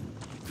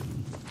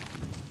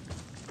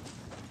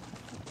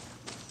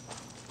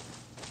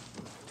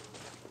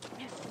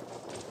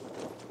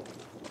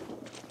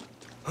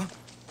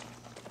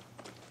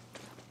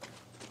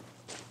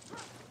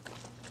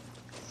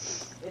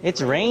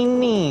 It's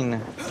raining.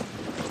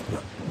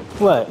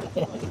 What?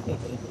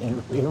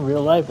 in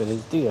real life it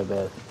is too, I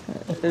bet.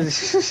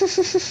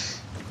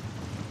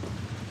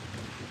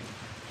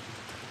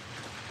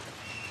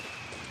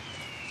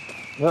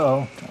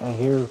 Uh-oh, I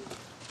hear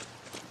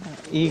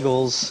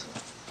Eagles.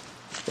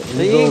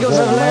 The Eagles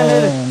have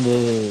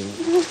landed.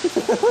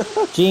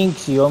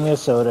 Jinx, you owe me a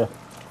soda.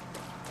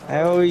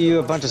 I owe you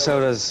a bunch of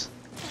sodas.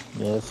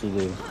 Yes, you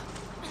do.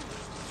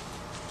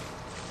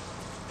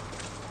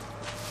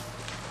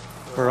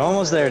 We're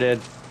almost there,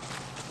 dude.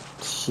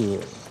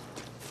 Shit.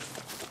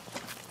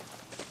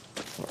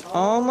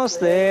 Almost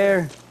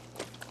there.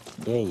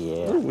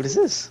 Yeah. Ooh, what is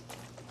this?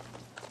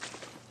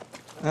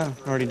 Oh,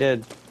 already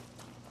dead.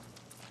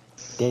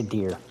 Dead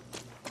deer.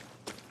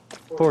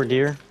 Poor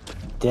deer.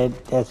 Dead,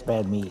 that's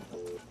bad meat.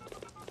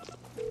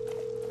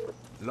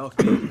 Look,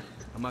 I'm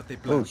at the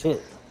Oh, plant.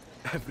 shit.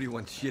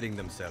 Everyone's shitting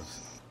themselves.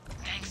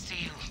 Thanks to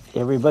you.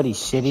 Everybody's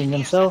shitting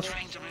Engineers are themselves?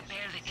 trying to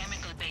repair the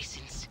chemical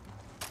basins.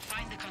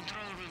 Find the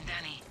control room,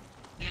 Danny.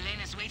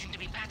 Yelena's waiting to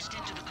be patched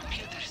into the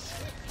computers.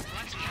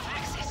 Once we have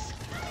access.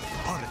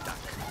 Heart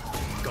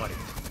attack. Got it.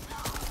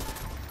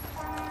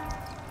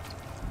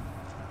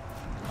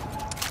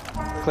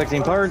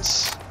 Collecting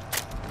parts.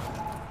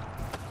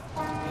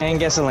 And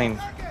gasoline.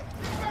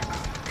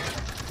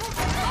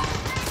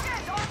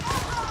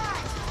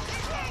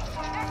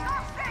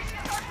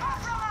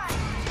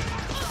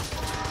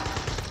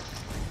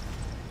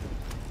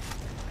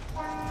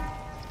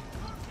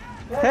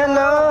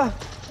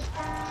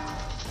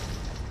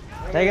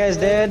 That guy's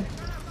dead.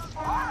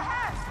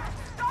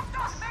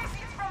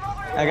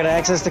 I gotta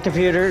access the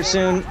computer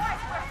soon.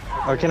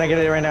 Or can I get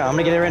it right now? I'm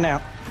gonna get it right now.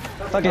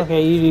 Fuck it.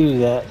 Okay, you do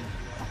that.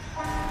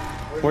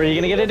 Where are you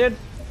gonna get it, dude?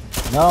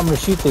 No, I'm gonna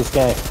shoot this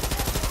guy.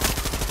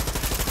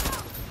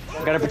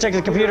 Gotta protect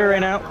the computer right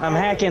now. I'm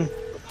hacking.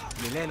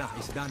 Milena,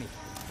 it's Danny.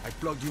 I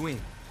plugged you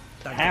in.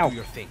 Time Ow. to do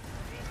your thing.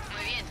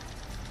 Muy bien.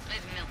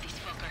 Let's melt this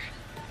fucker.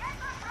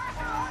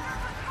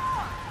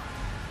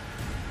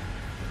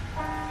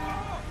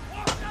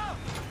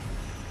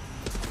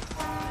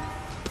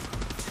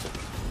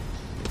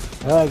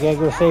 Oh, I gotta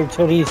go save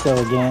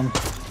Chorizo again.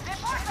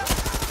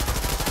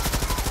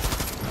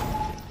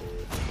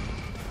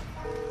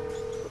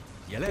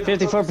 Yelena,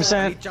 54%.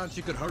 Any chance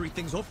you could hurry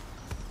things up?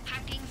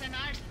 Hacking's an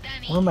art,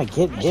 Danny. Where am I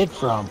getting hit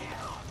from?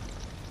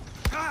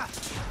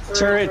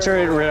 Turret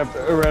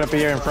right up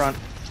here in front.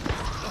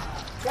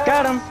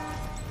 Got him.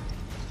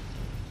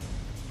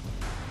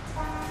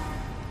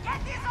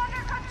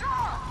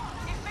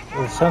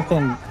 There's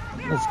something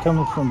that's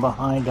coming from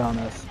behind on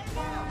us.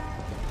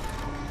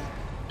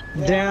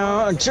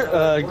 Down.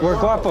 Where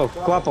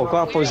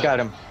Guapo's got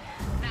him.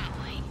 Now,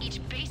 each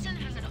basin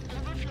has an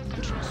overflow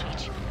control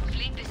switch.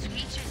 Flick the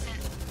switches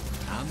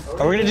and...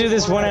 We're gonna do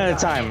this one at a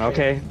time,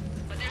 okay?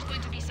 But there's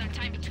going to be some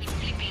time between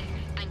flipping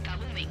and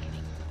kabooming.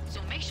 So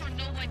make sure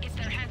no one gets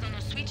their hands on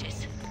those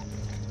switches.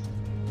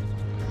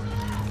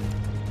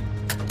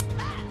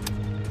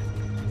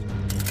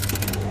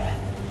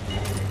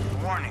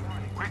 Warning.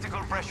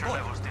 Critical pressure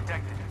levels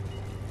detected.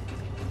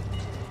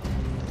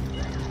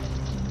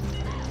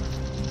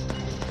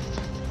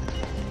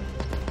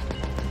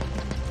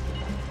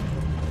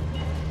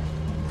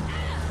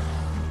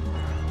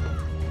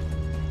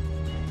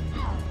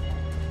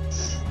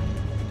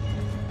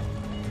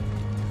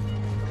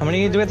 How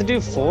many do we have to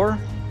do? 4?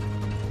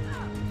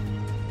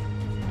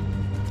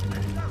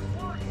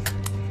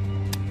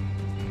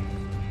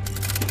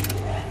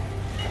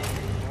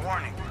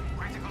 Warning.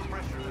 Critical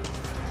pressure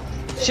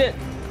levels. Shit.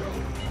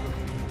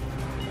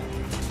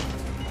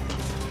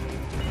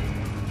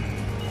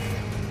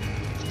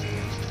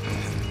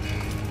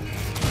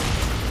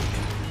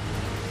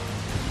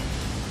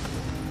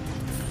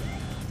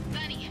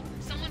 Danny,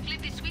 someone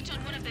flipped the switch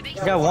on one of the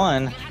basins. I got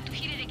one. You'll have to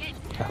hit it again.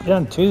 I've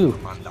done 2.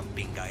 Manda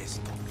pinga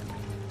esto.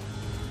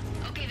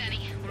 Okay, Danny.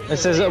 It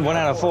says 1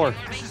 out of 4.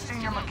 This is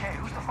Senior McKay.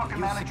 Who's the fucking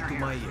Music manager to here?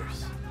 my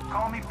ears.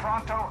 Call me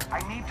pronto.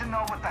 I need to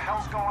know what the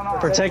hell's going on.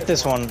 Protect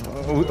this one.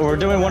 We're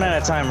doing one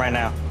at a time right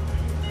now.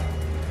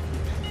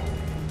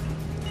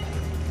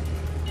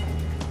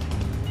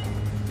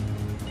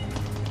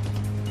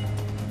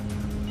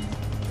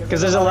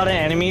 Because there's a lot of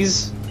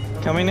enemies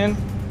coming in,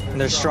 and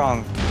they're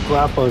strong.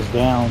 Guapo's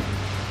down.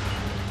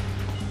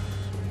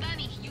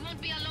 Danny, you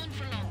won't be alone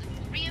for long.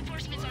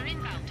 Reinforcements are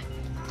inbound.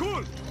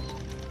 Cool.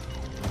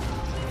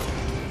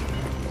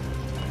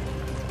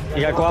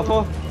 You got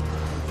Guapo?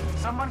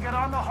 Someone get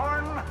on the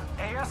horn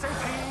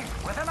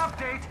ASAP with an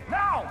update.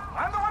 Now!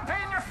 I'm the one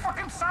paying your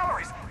fucking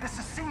salaries. This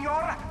is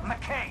Senor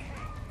McKay.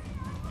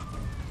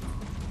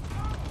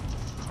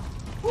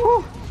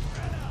 Woo.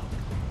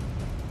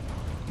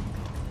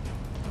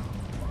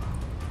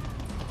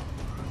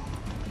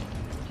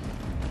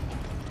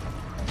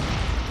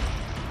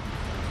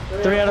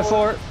 Three out of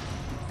 4.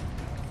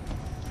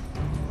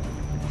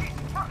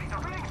 Murphy, the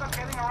readings I'm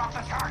getting are off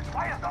the charts.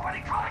 Why is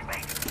nobody calling me?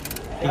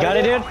 You got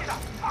it, dude?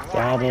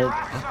 Got it.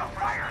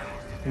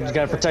 You just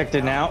gotta protect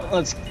it now.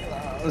 Let's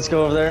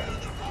go over there.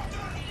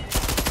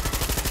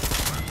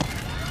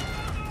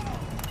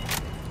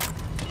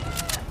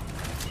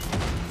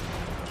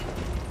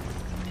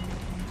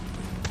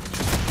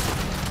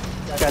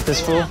 Got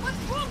this fool.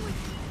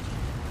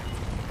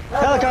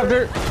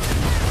 Helicopter!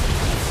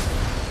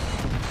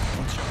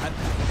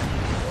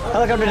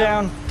 Helicopter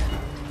down.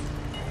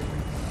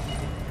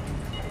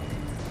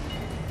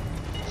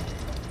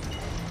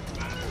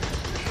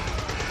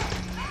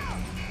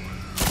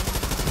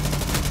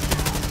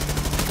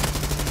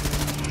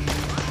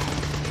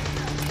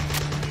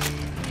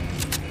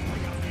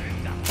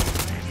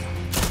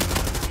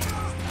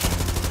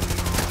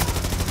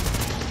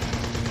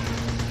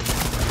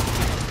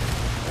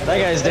 That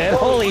guy's dead.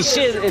 Holy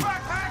shit. It was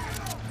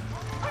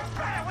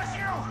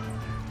you!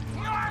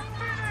 You're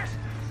finished!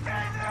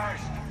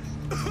 Finished!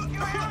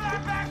 You hear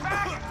that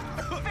backpack?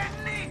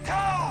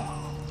 Finito!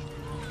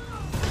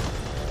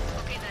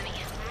 Okay, Danny,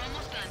 we're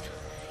almost done.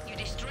 You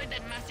destroyed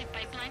that massive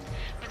pipeline,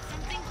 but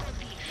something called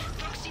the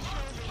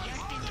toxiflow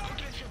reactant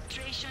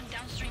ultrafiltration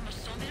downstream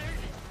osometer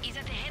is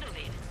at the head of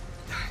it.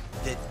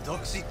 The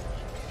toxic.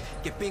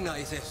 ¿Qué pinga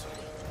es eso?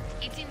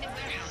 It's in the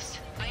warehouse.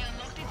 I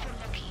unlocked it for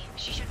Loki.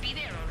 She should be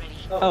there already.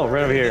 Oh,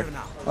 right over here.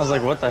 I was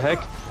like, what the heck?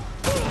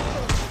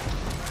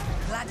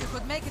 Glad you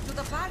could make it to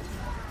the party.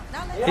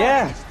 Now let's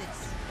Yeah. finish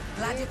this.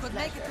 Glad you could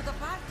make it to the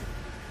party.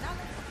 Now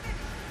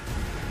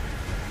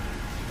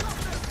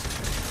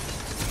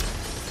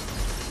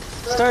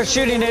let's Start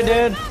shooting it,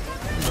 dude.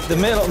 The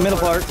middle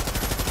part.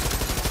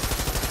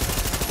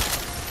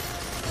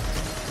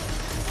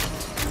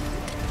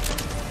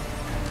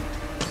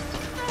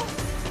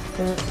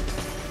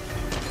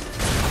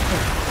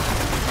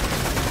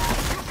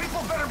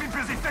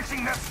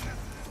 doing this.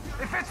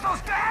 If it's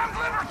those damn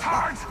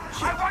libertards,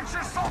 I want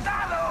your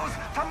soldados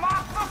to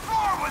mop the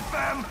floor with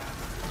them.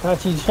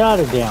 Thought you shot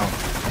it down.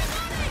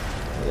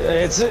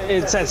 It's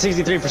at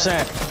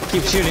 63%.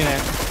 Keep shooting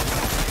it.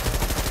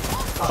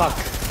 Fuck.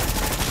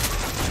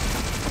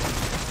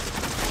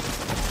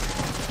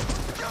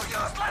 You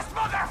useless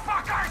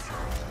motherfuckers!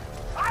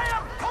 I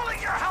am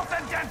pulling your health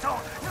and dental.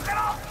 You can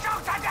all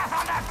choke to death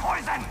on that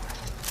poison.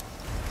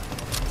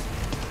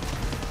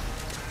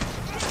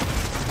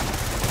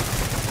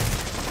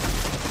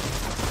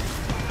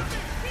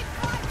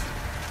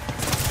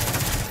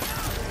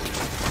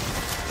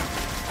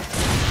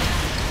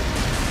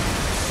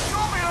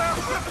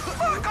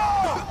 Fuck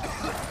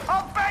off!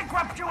 I'll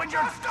bankrupt you in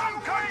your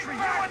dumb country!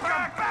 You and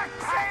your back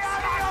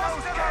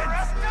adios to the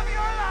rest of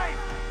your life!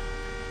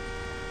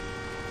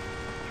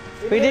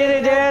 We did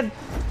it, Dad!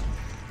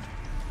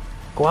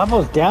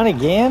 Guapo's down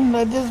again?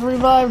 I just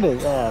revived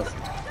his ass.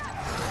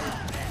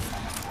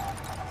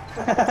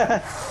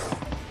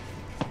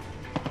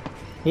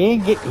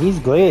 He's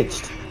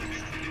glitched.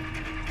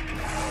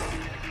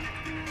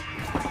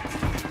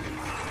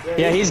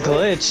 Yeah, he's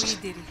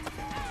glitched. We did it.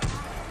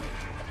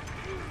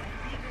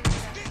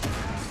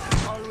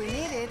 All we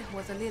needed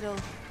was a little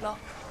luck.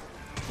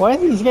 Why are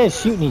these guys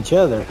shooting each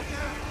other?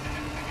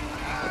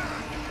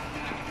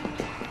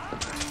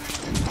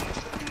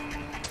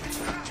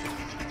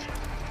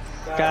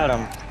 Got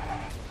him.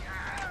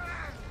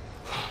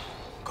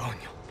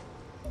 Coño.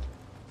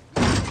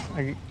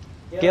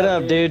 Get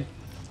up, dude.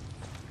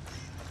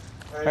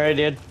 Alright,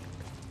 dude.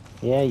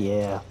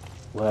 Yeah.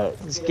 What?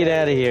 Let's get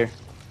out of here.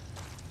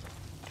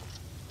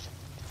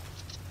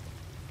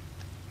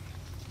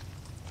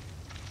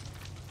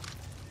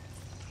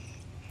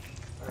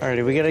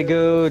 Alrighty, we gotta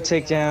go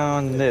take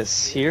down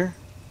this here.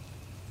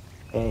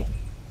 Hey,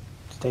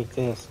 let's take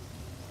this.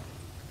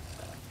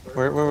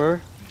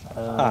 Where?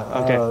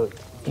 Okay. Oh,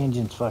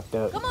 engine's fucked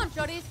up. Come on,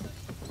 shorties.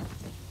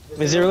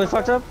 Is it really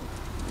fucked up?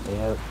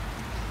 Yep.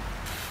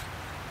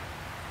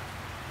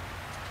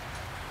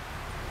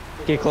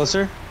 Get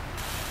closer.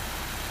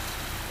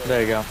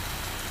 There you go.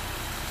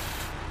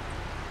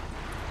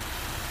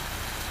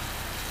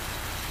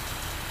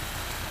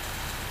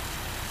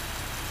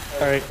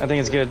 Alright, I think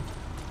it's good.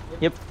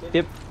 Yep.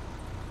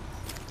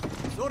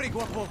 Sorry,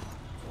 Guapo.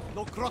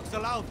 No crocs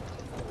allowed.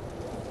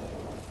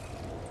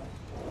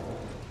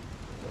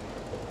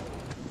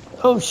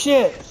 Oh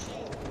shit!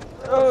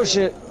 Oh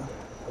shit.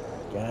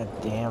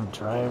 Goddamn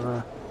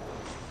driver.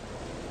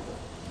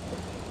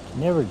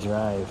 Never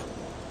drive.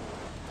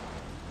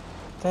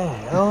 What the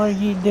hell are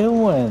you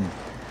doing?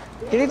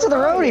 Get into the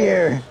road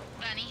here.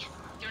 Bunny,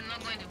 you're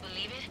not going to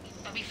believe it,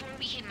 but before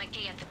we hit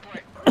McKay at the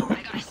port,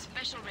 I got a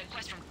special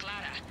request from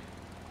Clara.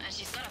 And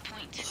she's got a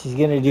point. She's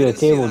gonna do a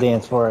table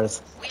dance for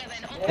us. We have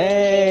an open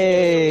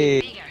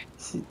Hey.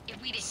 bigger.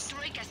 If we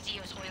destroy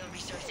Castillo's oil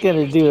reserves, She's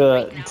gonna do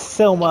a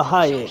Selma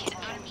Hayek. his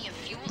army of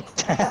fuel,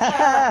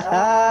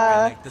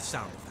 I like the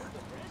sound of that.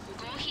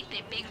 go hit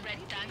the big red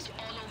tanks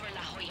all over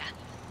La Jolla.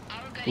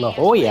 Our guerrillas La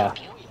will Jolla? help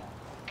you.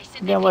 I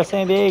sent Down by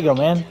San Diego,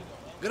 man.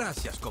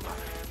 Gracias, comadre.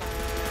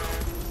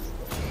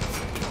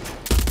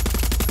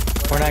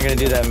 We're not gonna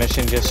do that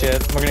mission just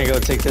yet. We're gonna go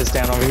take this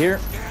down over here.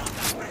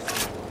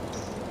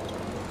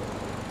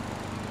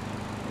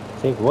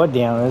 Take what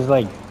down? There's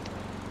like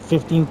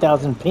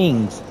 15,000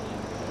 pings.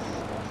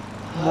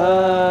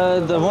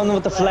 The one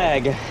with the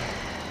flag.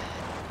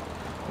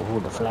 Oh,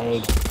 the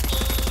flag.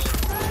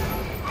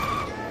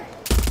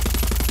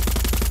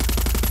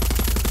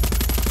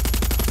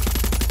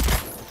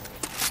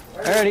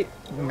 Alrighty,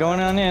 I'm going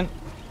on in.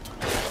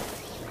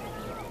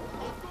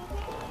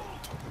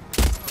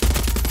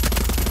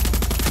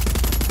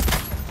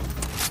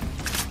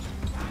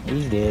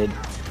 He's dead.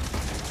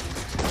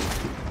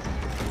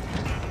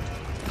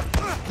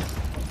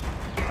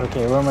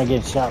 Okay, where am I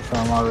getting shot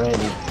from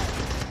already?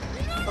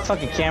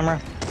 Fucking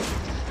camera.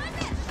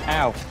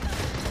 Ow.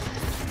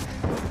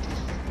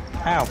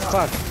 Ow,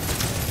 fuck.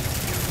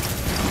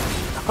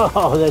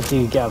 Oh, that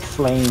dude got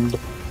flamed.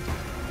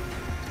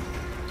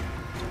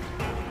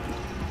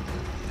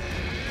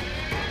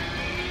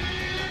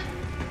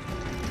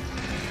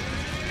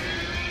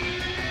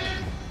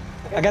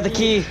 I got the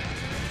key.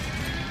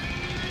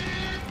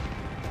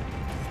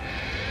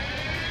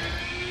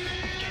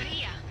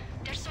 Guerrilla,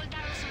 there's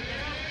soldados on the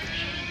road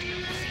heading to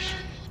your position.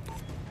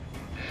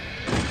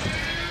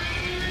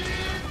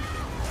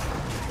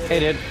 Hey,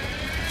 dude.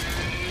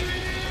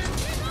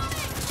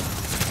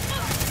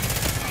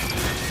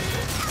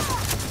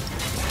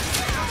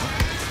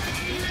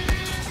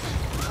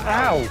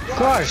 Ow,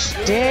 gosh,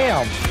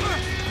 damn.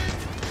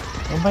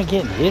 Where am I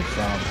getting hit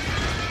from?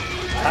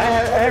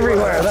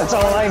 Everywhere, that's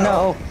all I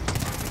know.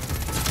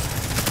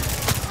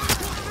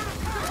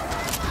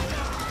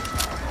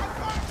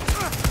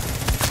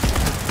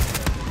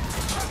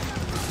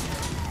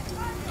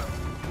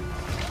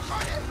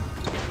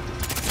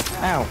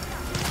 Ow.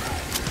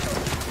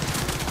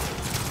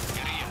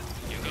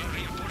 You got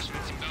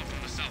reinforcements inbound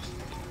from the south.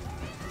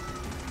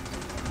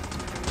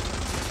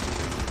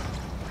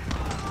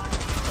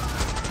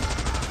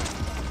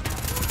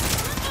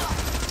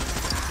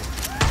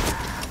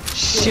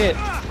 shit.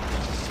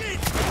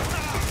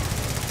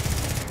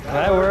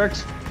 That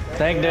worked.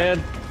 Thank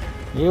Dad.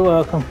 You're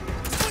welcome.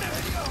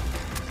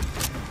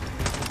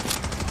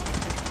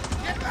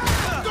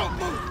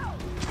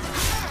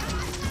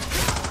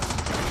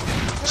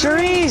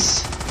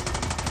 Charisse!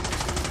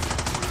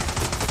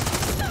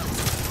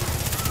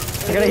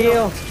 I gotta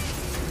heal.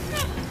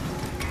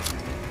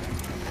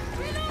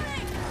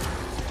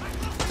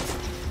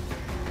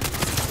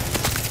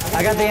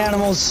 I got the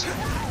animals.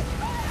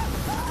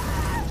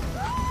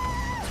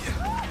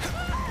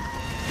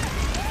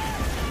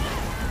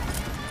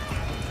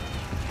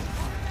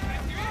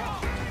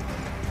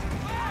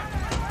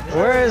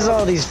 Where is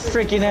all these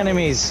freaking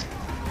enemies?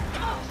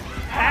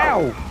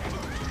 Ow!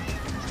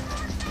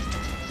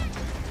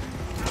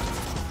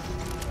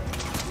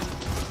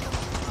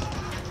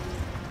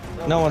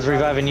 No one's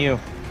reviving you.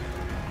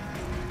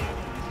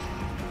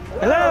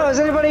 Hello, is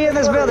anybody in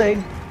this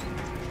building?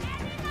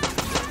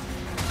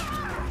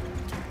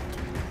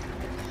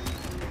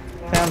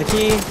 Found the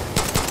key.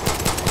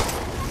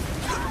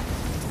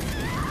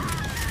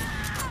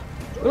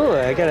 Ooh,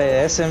 I got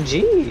an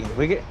SMG.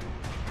 We get.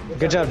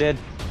 Good job, Dad.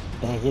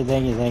 Thank you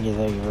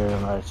very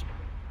much.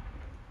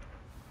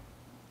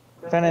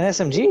 Found an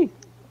SMG.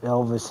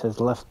 Elvis has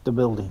left the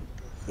building.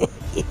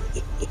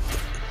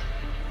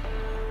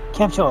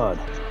 Captured.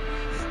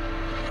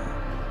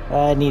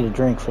 I need a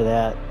drink for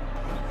that.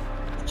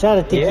 Shot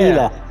of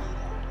tequila. Yeah.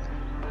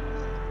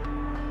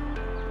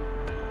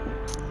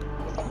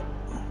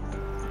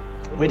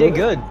 We did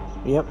good.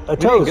 Yep, a We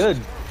toast. did good.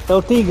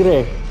 El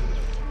Tigre.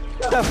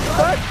 The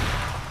fuck?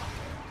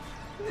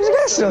 This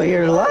guy's still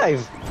here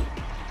alive.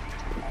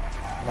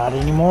 Not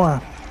anymore.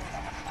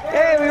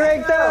 Hey, we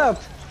ranked up.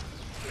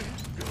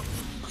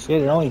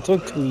 Shit, it only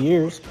took 2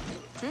 years.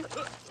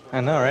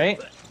 I know,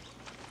 right?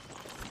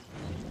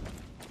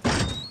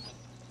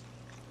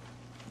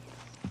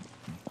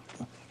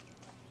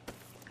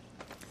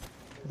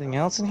 Anything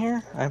else in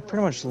here? I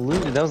pretty much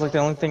looted. That was like the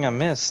only thing I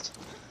missed.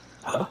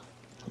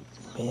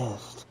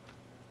 Missed.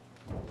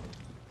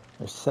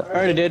 There's so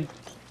Alright, did.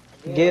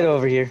 Get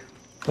over here.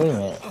 Wait a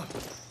minute.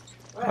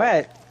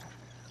 What?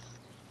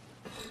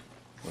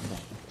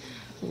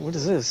 What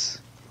is this?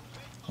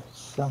 There's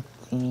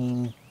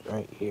something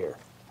right here.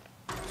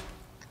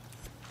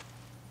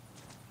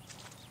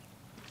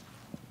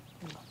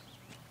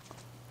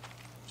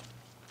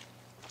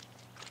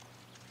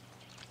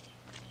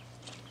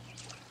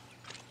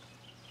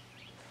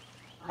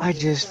 I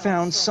just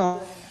found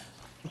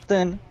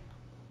something.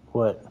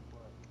 What?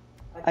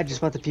 I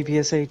just bought the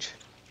PPSH.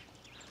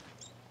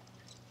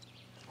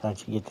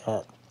 How'd you get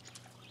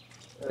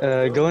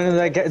that? Go into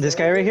that guy, this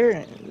guy right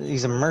here.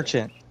 He's a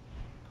merchant.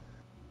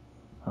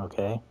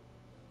 Okay.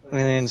 And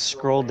then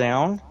scroll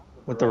down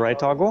with the right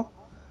toggle.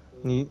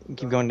 And you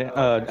keep going down.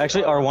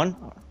 Actually, R1.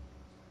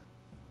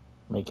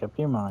 Make up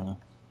your mind.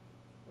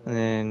 And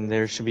then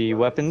there should be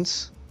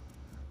weapons.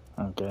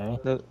 Okay.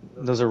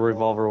 Those are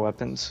revolver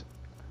weapons.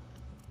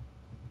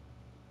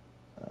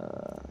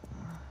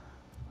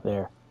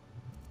 There.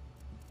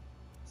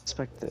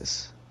 Inspect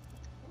this.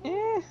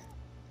 Eh.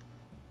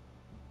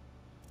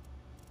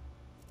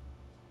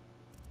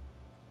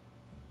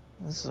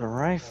 This is a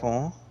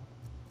rifle.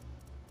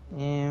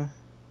 Yeah.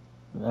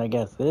 I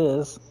got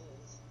this.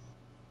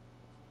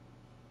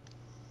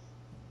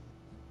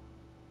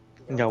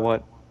 You got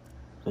what?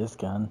 This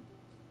gun.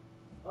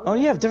 Oh,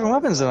 you have different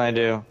weapons than I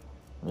do.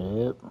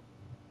 Yep.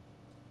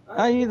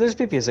 There's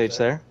PPSH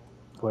there.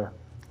 Where?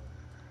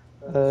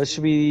 It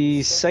should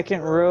be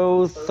second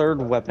row,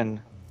 third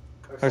weapon.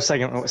 Or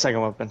second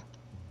weapon.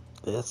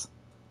 This?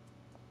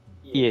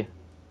 Yeah.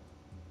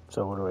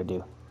 So what do I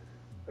do?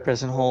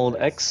 Press and hold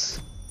X.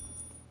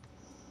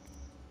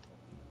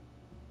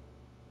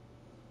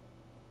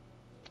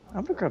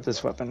 I'm gonna grab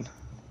this weapon.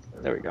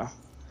 There we go.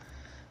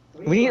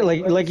 We need,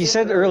 like you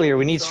said earlier,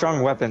 we need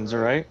strong weapons,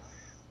 right?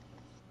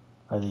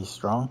 Are these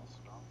strong?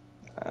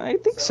 I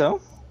think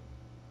so.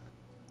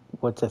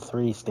 What's a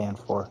 3 stand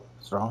for?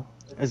 Strong?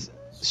 It's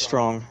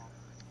strong.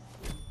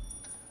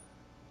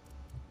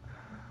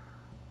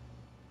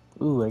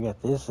 Ooh, I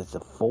got this. It's a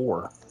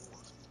 4.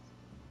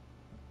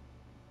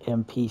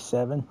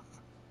 MP7.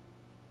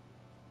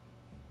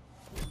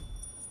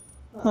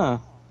 Huh.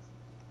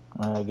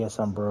 I guess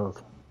I'm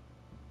broke.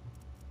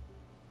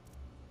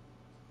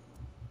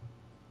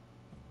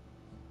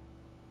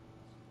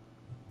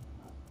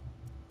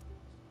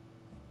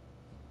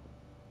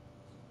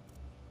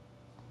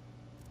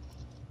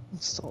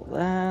 Install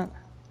that.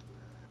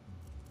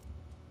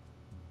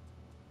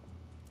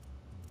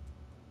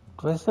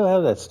 Do I still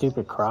have that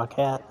stupid croc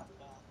hat?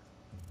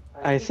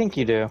 I think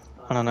you do.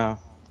 I don't know.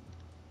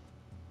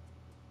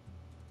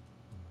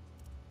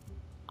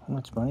 How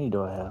much money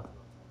do I have?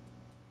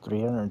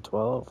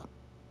 312?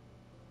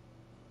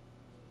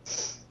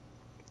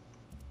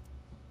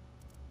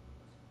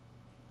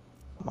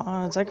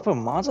 Mods? I can put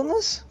mods on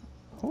this?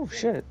 Oh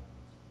shit.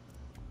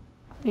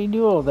 How do you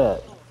do all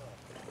that?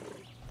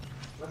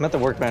 I'm at the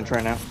workbench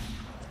right now.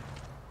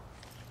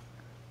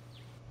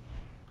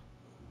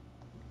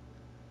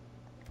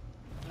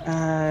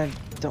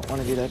 Don't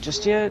want to do that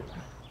just yet.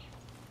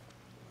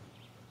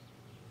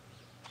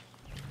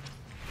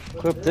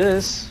 Equip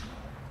this.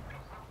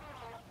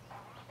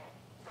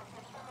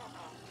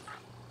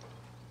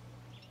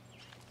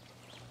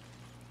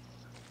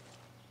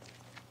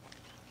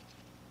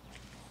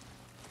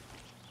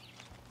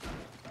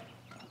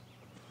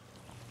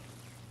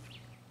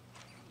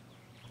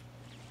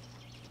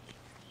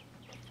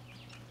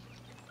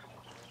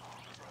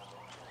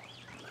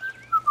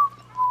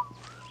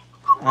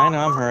 I know,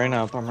 I'm hurrying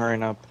up, I'm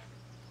hurrying up.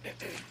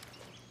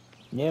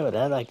 Yeah, but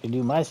I'd like to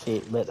do my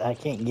shit, but I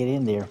can't get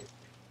in there.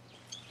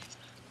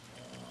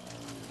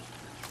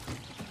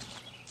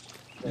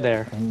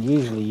 There. And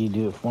usually you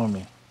do it for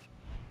me.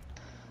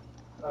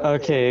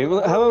 Okay,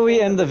 well, how about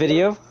we end the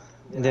video,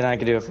 and then I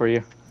can do it for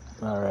you.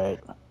 Alright.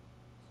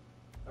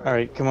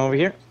 Alright, come over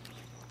here.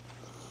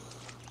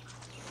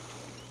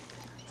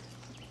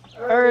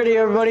 Alrighty,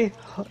 everybody.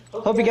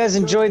 Hope you guys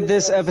enjoyed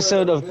this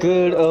episode of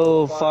good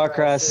old Far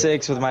Cry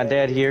 6 with my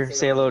dad here.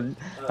 Say hello.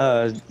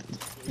 Did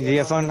you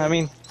have fun? I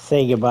mean,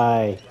 Say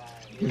goodbye.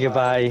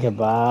 goodbye.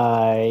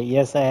 Goodbye.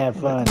 Yes, I had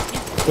fun.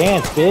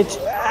 Dance, bitch.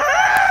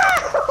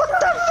 What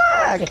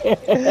the fuck?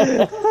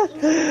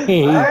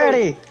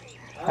 Alrighty,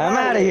 I'm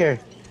out of here.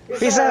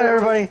 Peace out,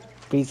 everybody.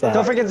 Peace out.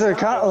 Don't forget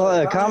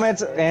to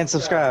comment and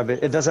subscribe.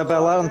 It does help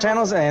out a lot on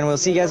channels, and we'll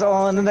see you guys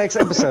all in the next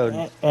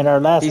episode. And our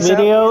last Peace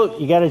video,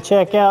 you gotta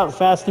check out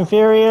Fast and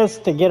Furious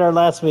to get our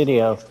last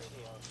video.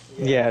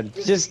 Yeah,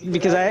 just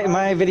because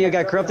my video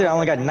got corrupted, I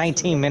only got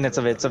 19 minutes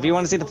of it. So if you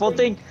want to see the full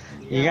thing,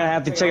 you're gonna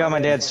have to check out my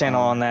dad's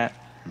channel on that.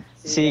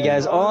 See you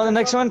guys all in the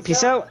next one.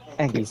 Peace out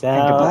and Peace and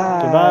out.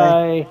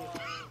 goodbye. Goodbye.